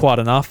wasn't quite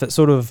enough. It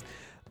sort of,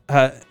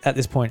 at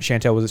this point,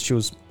 Chantelle was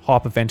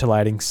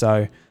hyperventilating,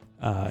 so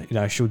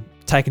she would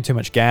taking too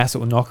much gas, it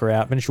would knock her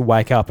out, then she'll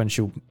wake up and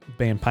she'll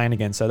be in pain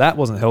again. So that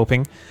wasn't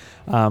helping.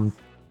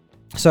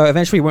 So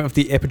eventually we went with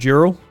the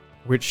epidural,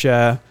 which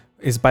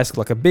is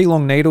basically a big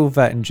long needle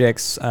that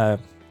injects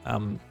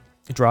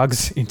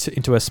drugs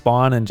into her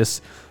spine and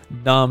just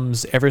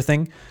numbs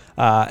everything,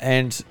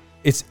 and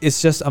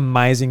it's just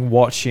amazing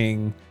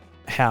watching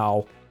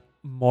how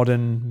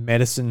modern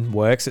medicine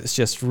works. It's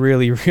just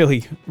really,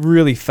 really,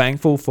 really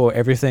thankful for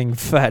everything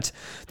that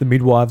the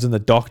midwives and the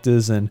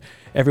doctors and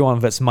everyone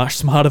that's much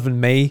smarter than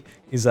me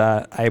is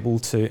able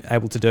to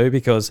do,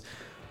 because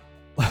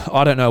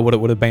I don't know what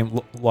it would have been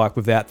like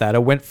without that.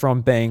 It went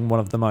from being one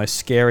of the most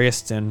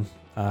scariest and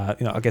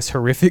I guess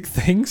horrific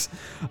things,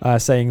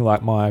 seeing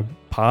like my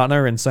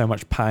partner in so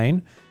much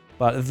pain,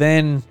 but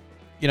then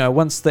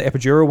once the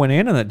epidural went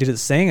in and it did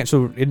its thing,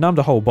 it numbed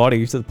her whole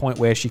body to the point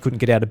where she couldn't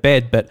get out of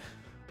bed, but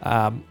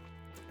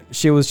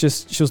she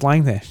was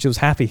laying there. She was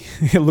happy.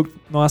 It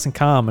looked nice and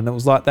calm, and it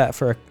was like that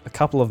for a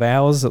couple of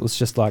hours. It was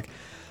just like,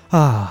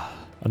 a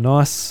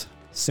nice,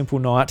 simple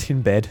night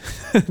in bed.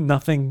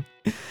 Nothing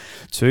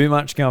too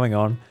much going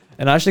on.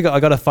 And I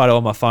got a photo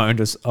on my phone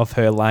just of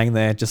her laying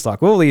there, just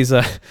like all these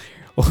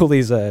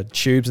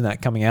tubes and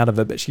that coming out of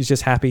her, but she's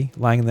just happy,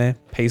 laying there,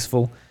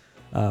 peaceful.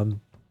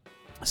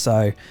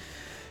 So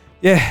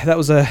yeah, that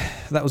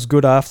was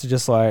good after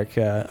just like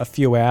a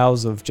few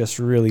hours of just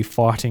really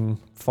fighting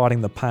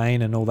the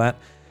pain and all that.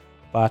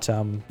 But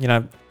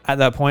at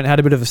that point, had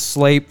a bit of a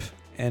sleep,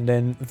 and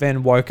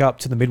then woke up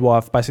to the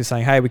midwife basically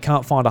saying, "Hey, we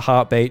can't find a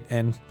heartbeat."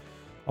 And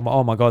I'm like,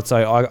 oh my god!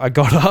 So I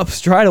got up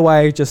straight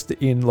away, just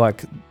in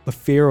like the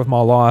fear of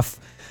my life,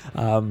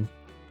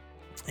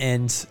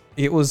 and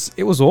it was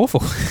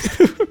awful.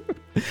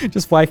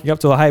 Just waking up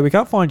to like, hey, we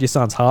can't find your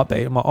son's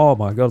heartbeat. I'm like, oh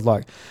my god,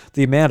 like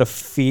the amount of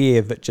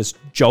fear that just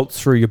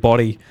jolts through your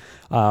body.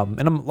 And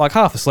I'm like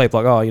half asleep,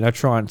 like,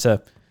 trying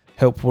to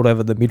help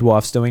whatever the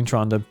midwife's doing,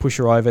 trying to push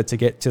her over to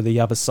get to the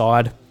other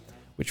side,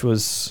 which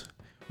was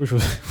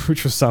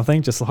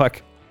something, just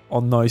like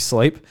on no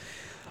sleep.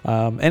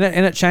 And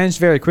it changed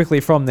very quickly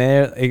from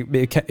there.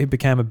 It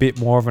became a bit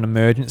more of an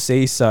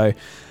emergency. So,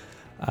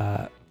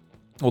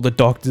 all the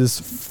doctors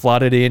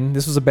flooded in.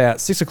 This was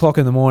about 6 o'clock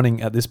in the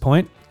morning at this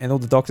point, and all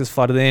the doctors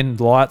flooded in.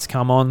 The lights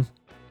come on,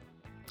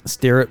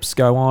 stirrups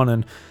go on,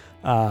 and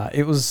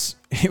it was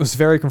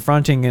very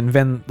confronting. And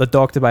then the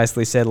doctor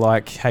basically said,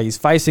 like, "Hey, he's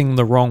facing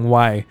the wrong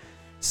way,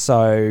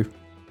 so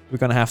we're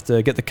going to have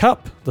to get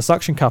the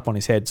suction cup on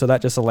his head." So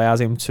that just allows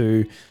him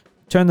to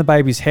turn the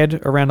baby's head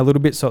around a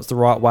little bit so it's the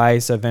right way,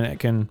 so then it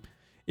can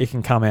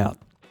come out.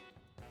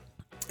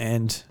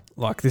 And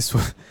like this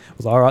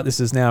was all right,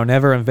 this is now or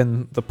never. And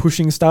then the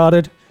pushing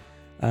started,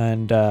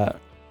 and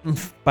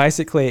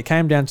basically it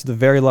came down to the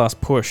very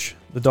last push.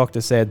 The doctor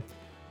said,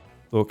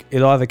 look,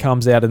 it either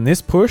comes out in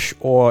this push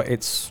or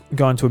it's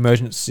going to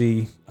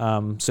emergency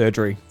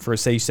surgery for a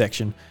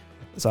C-section.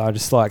 So I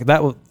just like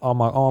that was, oh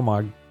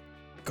my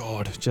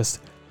god,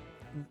 just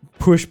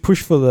push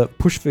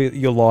for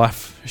your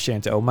life,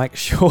 Chantelle. Make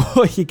sure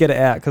you get it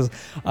out, because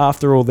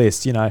after all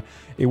this,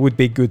 it would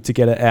be good to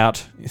get it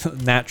out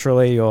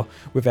naturally or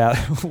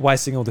without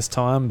wasting all this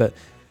time.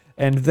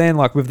 And then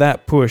like with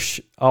that push,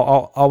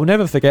 I'll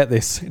never forget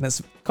this, and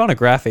it's kind of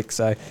graphic,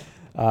 so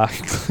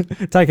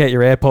take out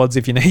your AirPods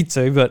if you need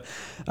to. But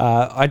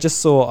I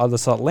just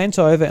like leant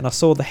over and I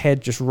saw the head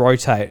just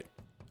rotate.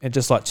 It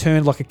just like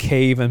turned like a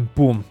key, and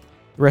boom,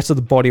 the rest of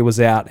the body was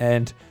out.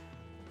 And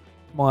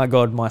my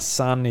God, my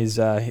son is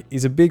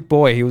a big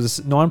boy. He was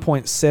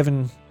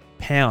 9.7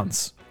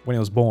 pounds when he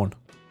was born.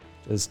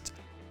 Just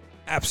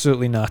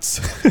absolutely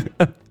nuts.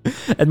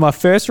 And my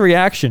first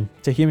reaction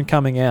to him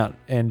coming out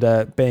and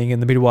being in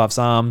the midwife's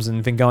arms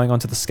and then going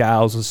onto the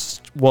scales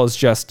was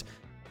just,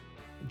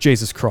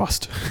 Jesus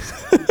Christ.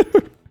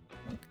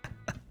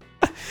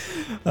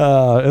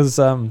 It's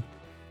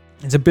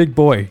a big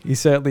boy. He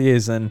certainly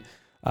is. And,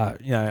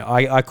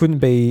 I couldn't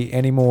be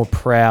any more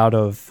proud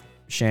of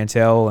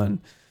Chantelle and,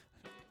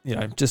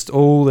 just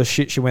all the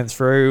shit she went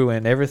through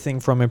and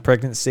everything from her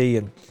pregnancy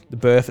and the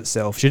birth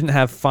itself. She didn't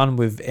have fun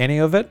with any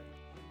of it,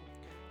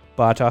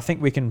 but I think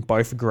we can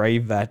both agree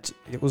that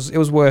it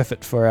was worth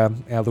it for our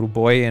little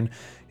boy. And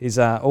he's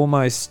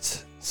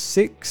almost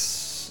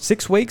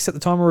six weeks at the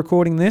time of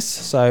recording this,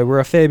 so we're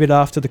a fair bit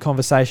after the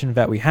conversation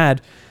that we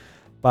had.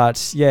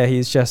 But yeah,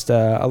 he's just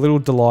a little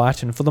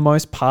delight, and for the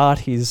most part,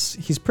 he's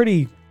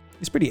pretty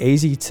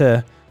easy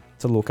to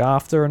look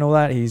after and all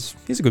that. He's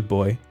a good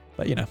boy.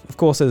 But, of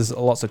course, there's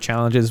lots of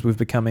challenges with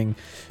becoming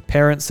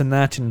parents and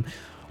that. And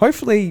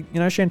hopefully,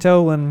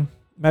 Chantelle and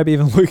maybe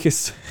even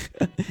Lucas,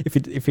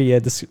 if he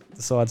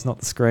decides not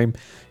to scream,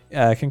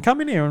 can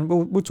come in here and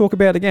we'll talk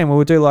about it again.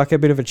 We'll do like a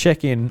bit of a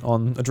check-in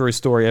on a Drew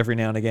story every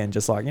now and again,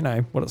 just like,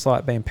 what it's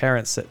like being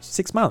parents at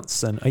 6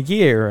 months and a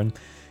year. And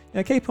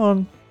keep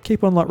on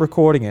like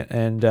recording it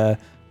and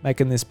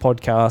making this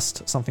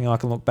podcast something I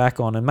can look back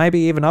on. And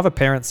maybe even other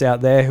parents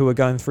out there who are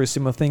going through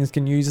similar things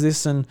can use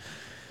this and...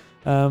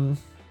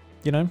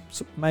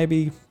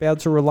 maybe be able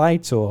to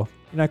relate, or,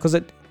 because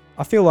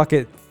I feel like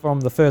it from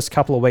the first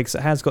couple of weeks,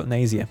 it has gotten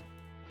easier,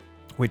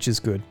 which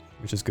is good.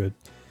 But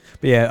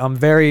yeah, I'm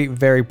very,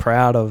 very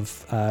proud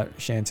of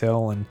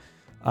Chantelle, and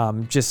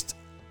just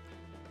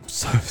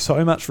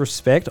so much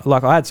respect.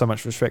 Like, I had so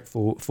much respect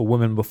for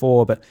women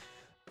before, but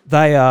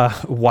They are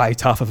way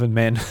tougher than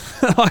men.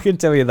 I can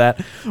tell you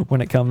that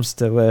when it comes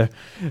to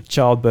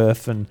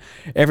childbirth and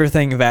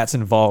everything that's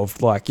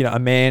involved. Like, a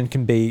man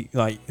can be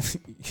like,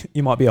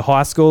 you might be a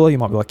high schooler. You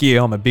might be like,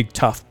 yeah, I'm a big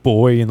tough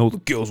boy and all the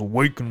girls are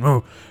weak. And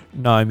no,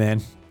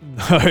 man.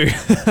 No.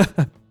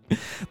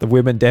 The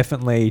women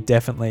definitely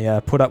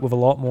put up with a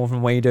lot more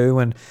than we do.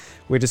 And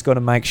we just got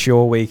to make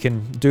sure we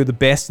can do the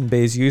best and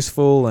be as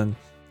useful and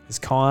as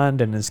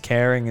kind and as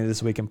caring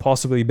as we can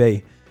possibly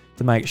be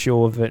to make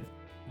sure that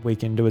we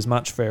can do as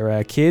much for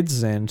our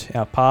kids and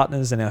our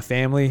partners and our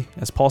family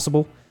as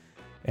possible.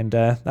 And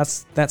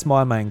that's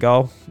my main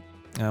goal.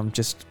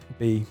 Just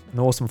be an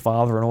awesome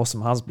father, an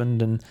awesome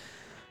husband, and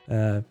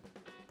go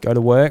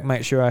to work,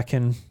 make sure I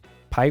can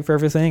pay for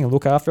everything and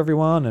look after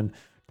everyone and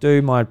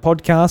do my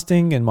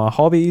podcasting and my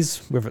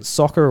hobbies, whether it's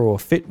soccer or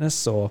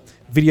fitness or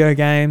video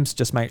games,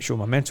 just make sure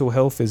my mental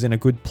health is in a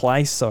good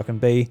place so I can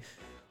be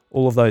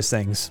all of those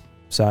things.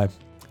 So,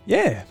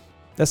 yeah.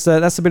 That's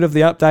a bit of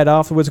the update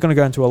afterwards. Going to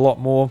go into a lot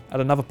more at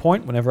another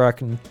point whenever I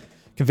can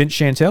convince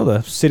Chantelle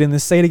to sit in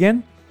this seat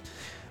again.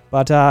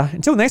 But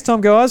until next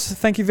time, guys,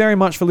 thank you very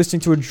much for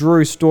listening to a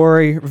Drew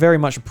story. Very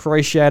much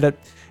appreciate it.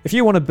 If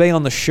you want to be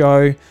on the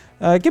show,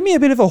 give me a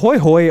bit of a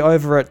hoy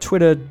over at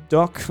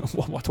Twitter.com.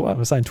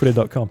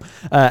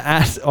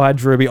 At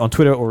iDrewby on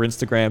Twitter or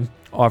Instagram.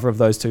 Either of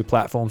those two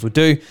platforms would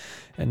do.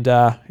 And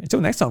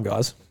until next time,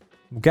 guys,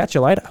 we'll catch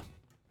you later.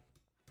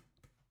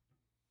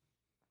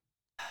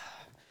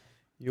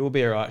 You'll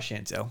be all right,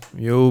 Chantelle.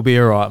 You'll be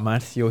all right,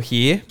 mate. You're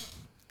here.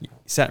 You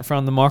sat in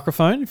front of the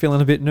microphone, feeling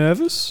a bit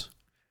nervous?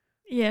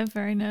 Yeah,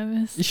 very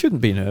nervous. You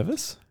shouldn't be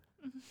nervous.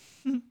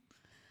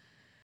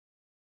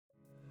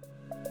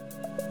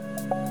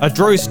 A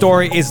Drew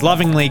story is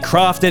lovingly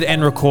crafted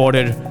and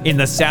recorded in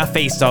the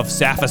southeast of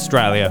South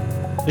Australia.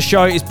 The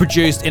show is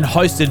produced and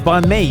hosted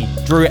by me,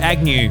 Drew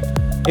Agnew.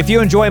 If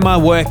you enjoy my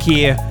work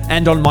here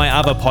and on my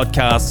other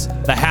podcasts,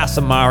 The House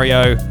of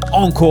Mario,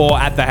 Encore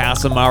at the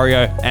House of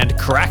Mario, and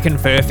Kraken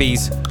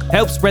Furfies,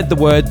 help spread the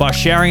word by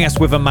sharing us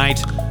with a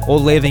mate or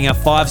leaving a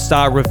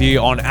 5-star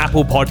review on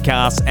Apple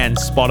Podcasts and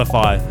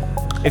Spotify.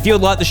 If you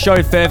would like to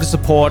show further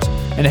support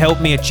and help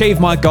me achieve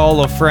my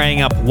goal of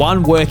freeing up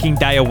one working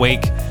day a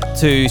week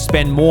to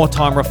spend more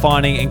time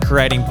refining and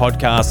creating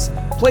podcasts,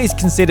 please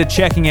consider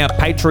checking out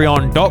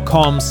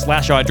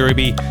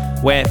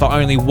patreon.com/iDrewby, where for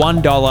only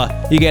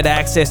 $1 you get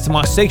access to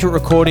my secret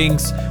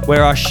recordings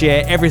where I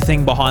share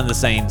everything behind the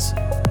scenes.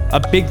 A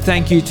big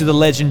thank you to the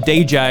legend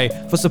DJ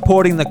for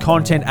supporting the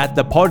content at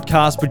the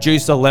podcast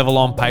producer level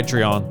on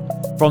Patreon.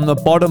 From the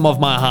bottom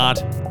of my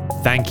heart,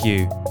 thank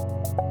you.